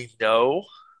we know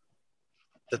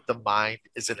that the mind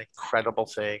is an incredible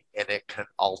thing and it can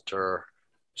alter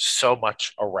so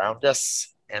much around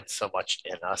us and so much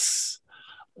in us.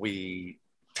 We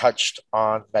touched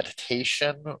on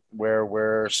meditation, where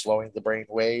we're slowing the brain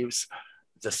waves.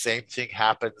 The same thing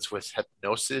happens with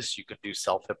hypnosis. You can do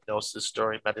self-hypnosis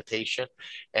during meditation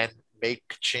and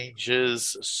make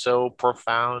changes so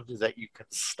profound that you can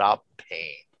stop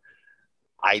pain.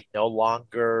 I no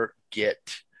longer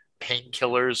get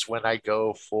painkillers when I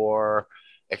go for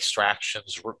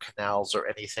extractions, root canals, or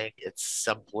anything. It's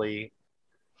simply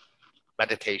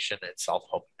meditation and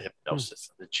self-hypnosis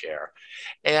in the chair,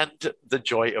 and the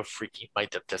joy of freaking my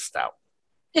dentist out.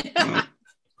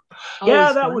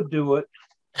 Yeah, that would do it.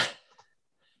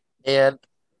 And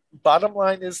bottom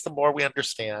line is, the more we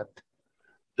understand,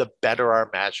 the better our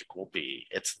magic will be.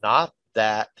 It's not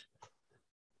that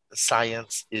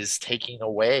science is taking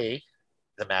away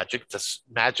the magic. The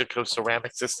magic of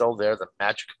ceramics is still there. The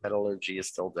magic of metallurgy is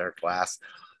still there. Glass,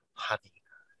 honey,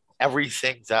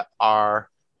 everything that our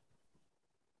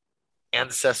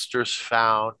ancestors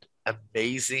found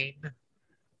amazing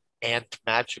and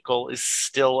magical is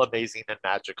still amazing and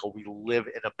magical. We live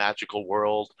in a magical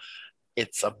world.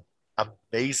 It's an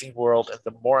amazing world. And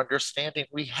the more understanding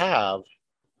we have,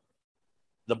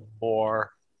 the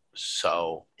more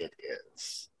so it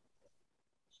is,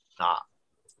 not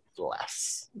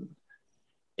less.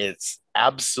 It's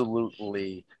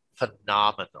absolutely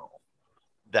phenomenal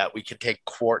that we can take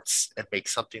quartz and make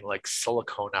something like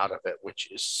silicone out of it,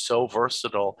 which is so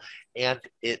versatile, and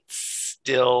it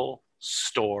still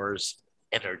stores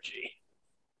energy.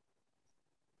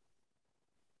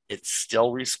 It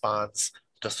still responds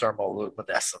to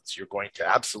thermoluminescence. You're going to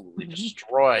absolutely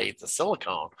destroy the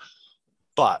silicone,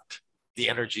 but the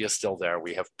energy is still there.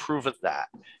 We have proven that.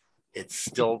 It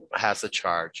still has a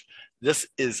charge. This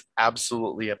is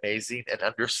absolutely amazing, and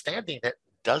understanding it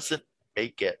doesn't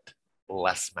make it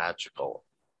less magical.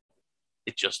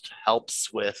 It just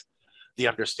helps with the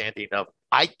understanding of,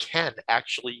 I can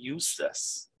actually use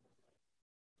this.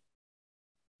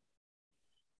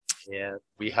 And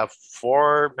we have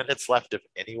 4 minutes left if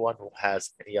anyone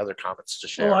has any other comments to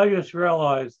share. Well, I just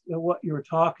realized that what you were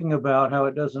talking about, how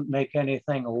it doesn't make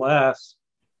anything less,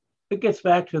 it gets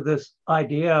back to this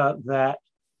idea that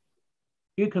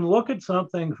you can look at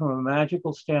something from a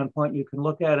magical standpoint, you can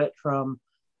look at it from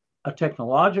a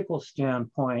technological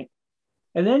standpoint,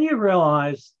 and then you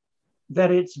realize that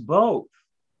it's both.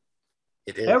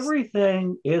 It is.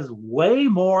 Everything is way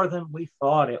more than we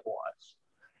thought it was.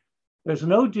 There's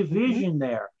no division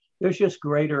there. There's just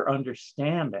greater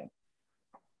understanding.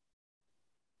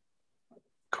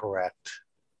 Correct.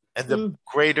 And the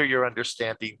greater your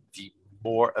understanding, the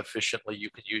more efficiently you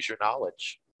can use your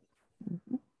knowledge.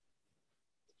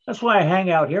 That's why I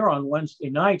hang out here on Wednesday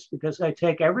nights, because I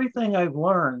take everything I've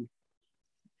learned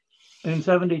in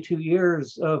 72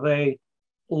 years of a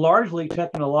largely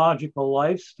technological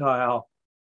lifestyle,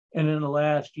 and in the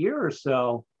last year or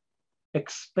so,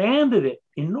 expanded it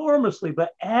enormously,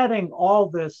 but adding all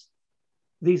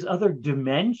these other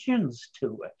dimensions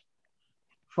to it,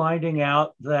 finding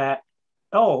out that,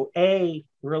 oh, A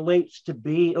relates to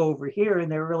B over here,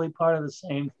 and they're really part of the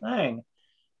same thing.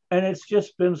 And it's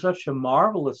just been such a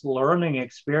marvelous learning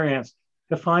experience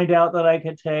to find out that I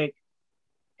could take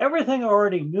everything I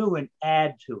already knew and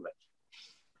add to it,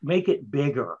 make it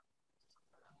bigger.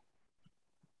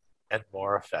 And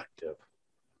more effective.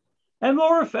 And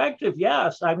more effective,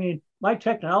 yes. I mean, my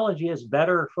technology is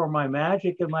better for my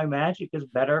magic, and my magic is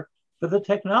better for the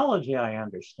technology I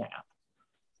understand.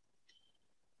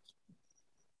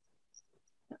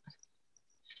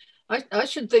 I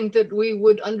should think that we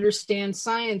would understand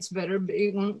science better,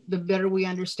 the better we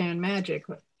understand magic.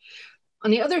 But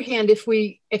on the other hand, if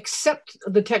we accept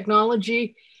the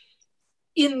technology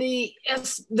in the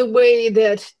way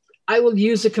that I will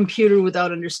use a computer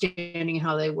without understanding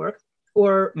how they work,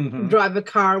 or drive a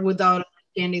car without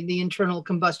understanding the internal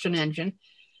combustion engine,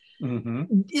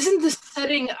 isn't this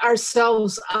setting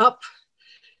ourselves up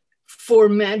for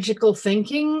magical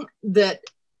thinking that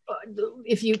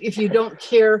if you don't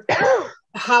care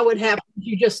how it happens,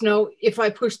 you just know if I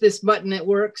push this button, it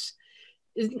works?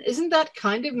 Isn't that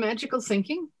kind of magical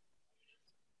thinking?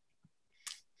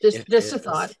 Just a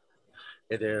thought.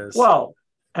 It is. Well,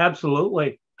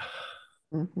 absolutely.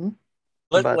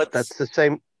 But that's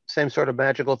the same sort of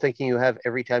magical thinking you have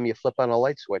every time you flip on a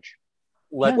light switch.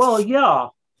 Well, yeah.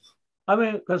 I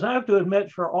mean, because I have to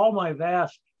admit, for all my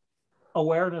vast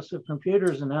awareness of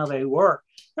computers and how they work,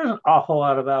 there's an awful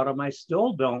lot about them I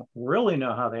still don't really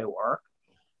know how they work.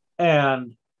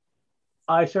 And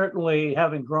I certainly,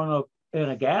 having grown up in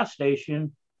a gas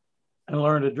station and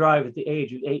learned to drive at the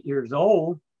age of 8 years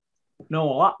old, know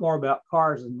a lot more about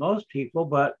cars than most people,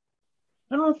 but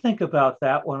I don't think about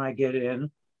that when I get in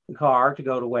the car to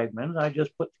go to Wegmans. I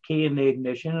just put the key in the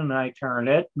ignition and I turn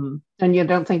it. And you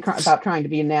don't think about trying to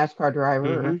be a NASCAR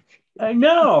driver? I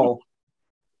know.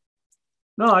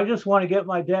 No, I just want to get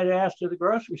my dead ass to the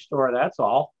grocery store. That's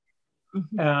all.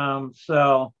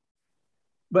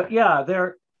 But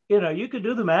yeah, you could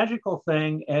do the magical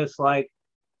thing as like,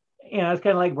 it's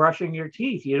kind of like brushing your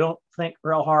teeth. You don't think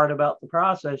real hard about the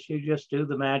process. You just do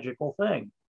the magical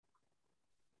thing.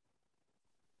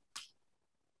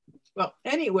 Well,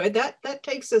 anyway, that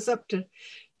takes us up to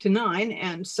 9.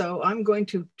 And so I'm going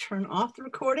to turn off the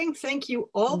recording. Thank you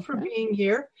all for being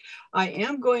here. I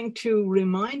am going to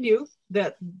remind you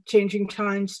that Changing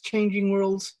Times, Changing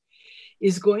Worlds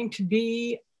is going to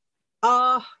be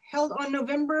held on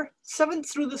November 7th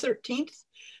through the 13th,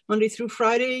 Monday through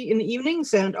Friday in the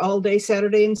evenings and all day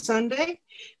Saturday and Sunday.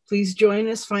 Please join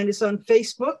us, find us on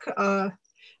Facebook.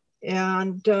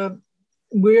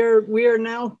 We are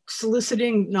now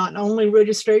soliciting not only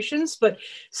registrations, but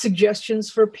suggestions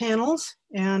for panels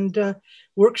and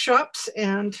workshops.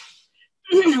 And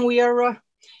we are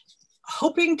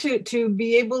hoping to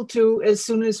be able to, as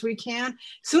soon as we can,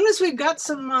 as soon as we've got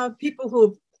some people who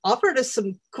have offered us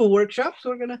some cool workshops,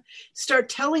 we're going to start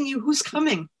telling you who's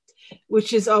coming,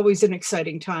 which is always an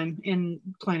exciting time in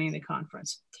planning the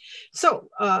conference. So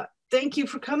thank you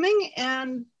for coming,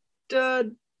 and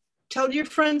tell your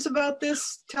friends about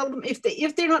this. Tell them if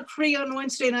they're not free on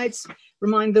Wednesday nights,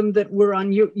 remind them that we're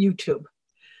on YouTube.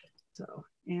 So,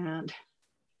 and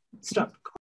stop.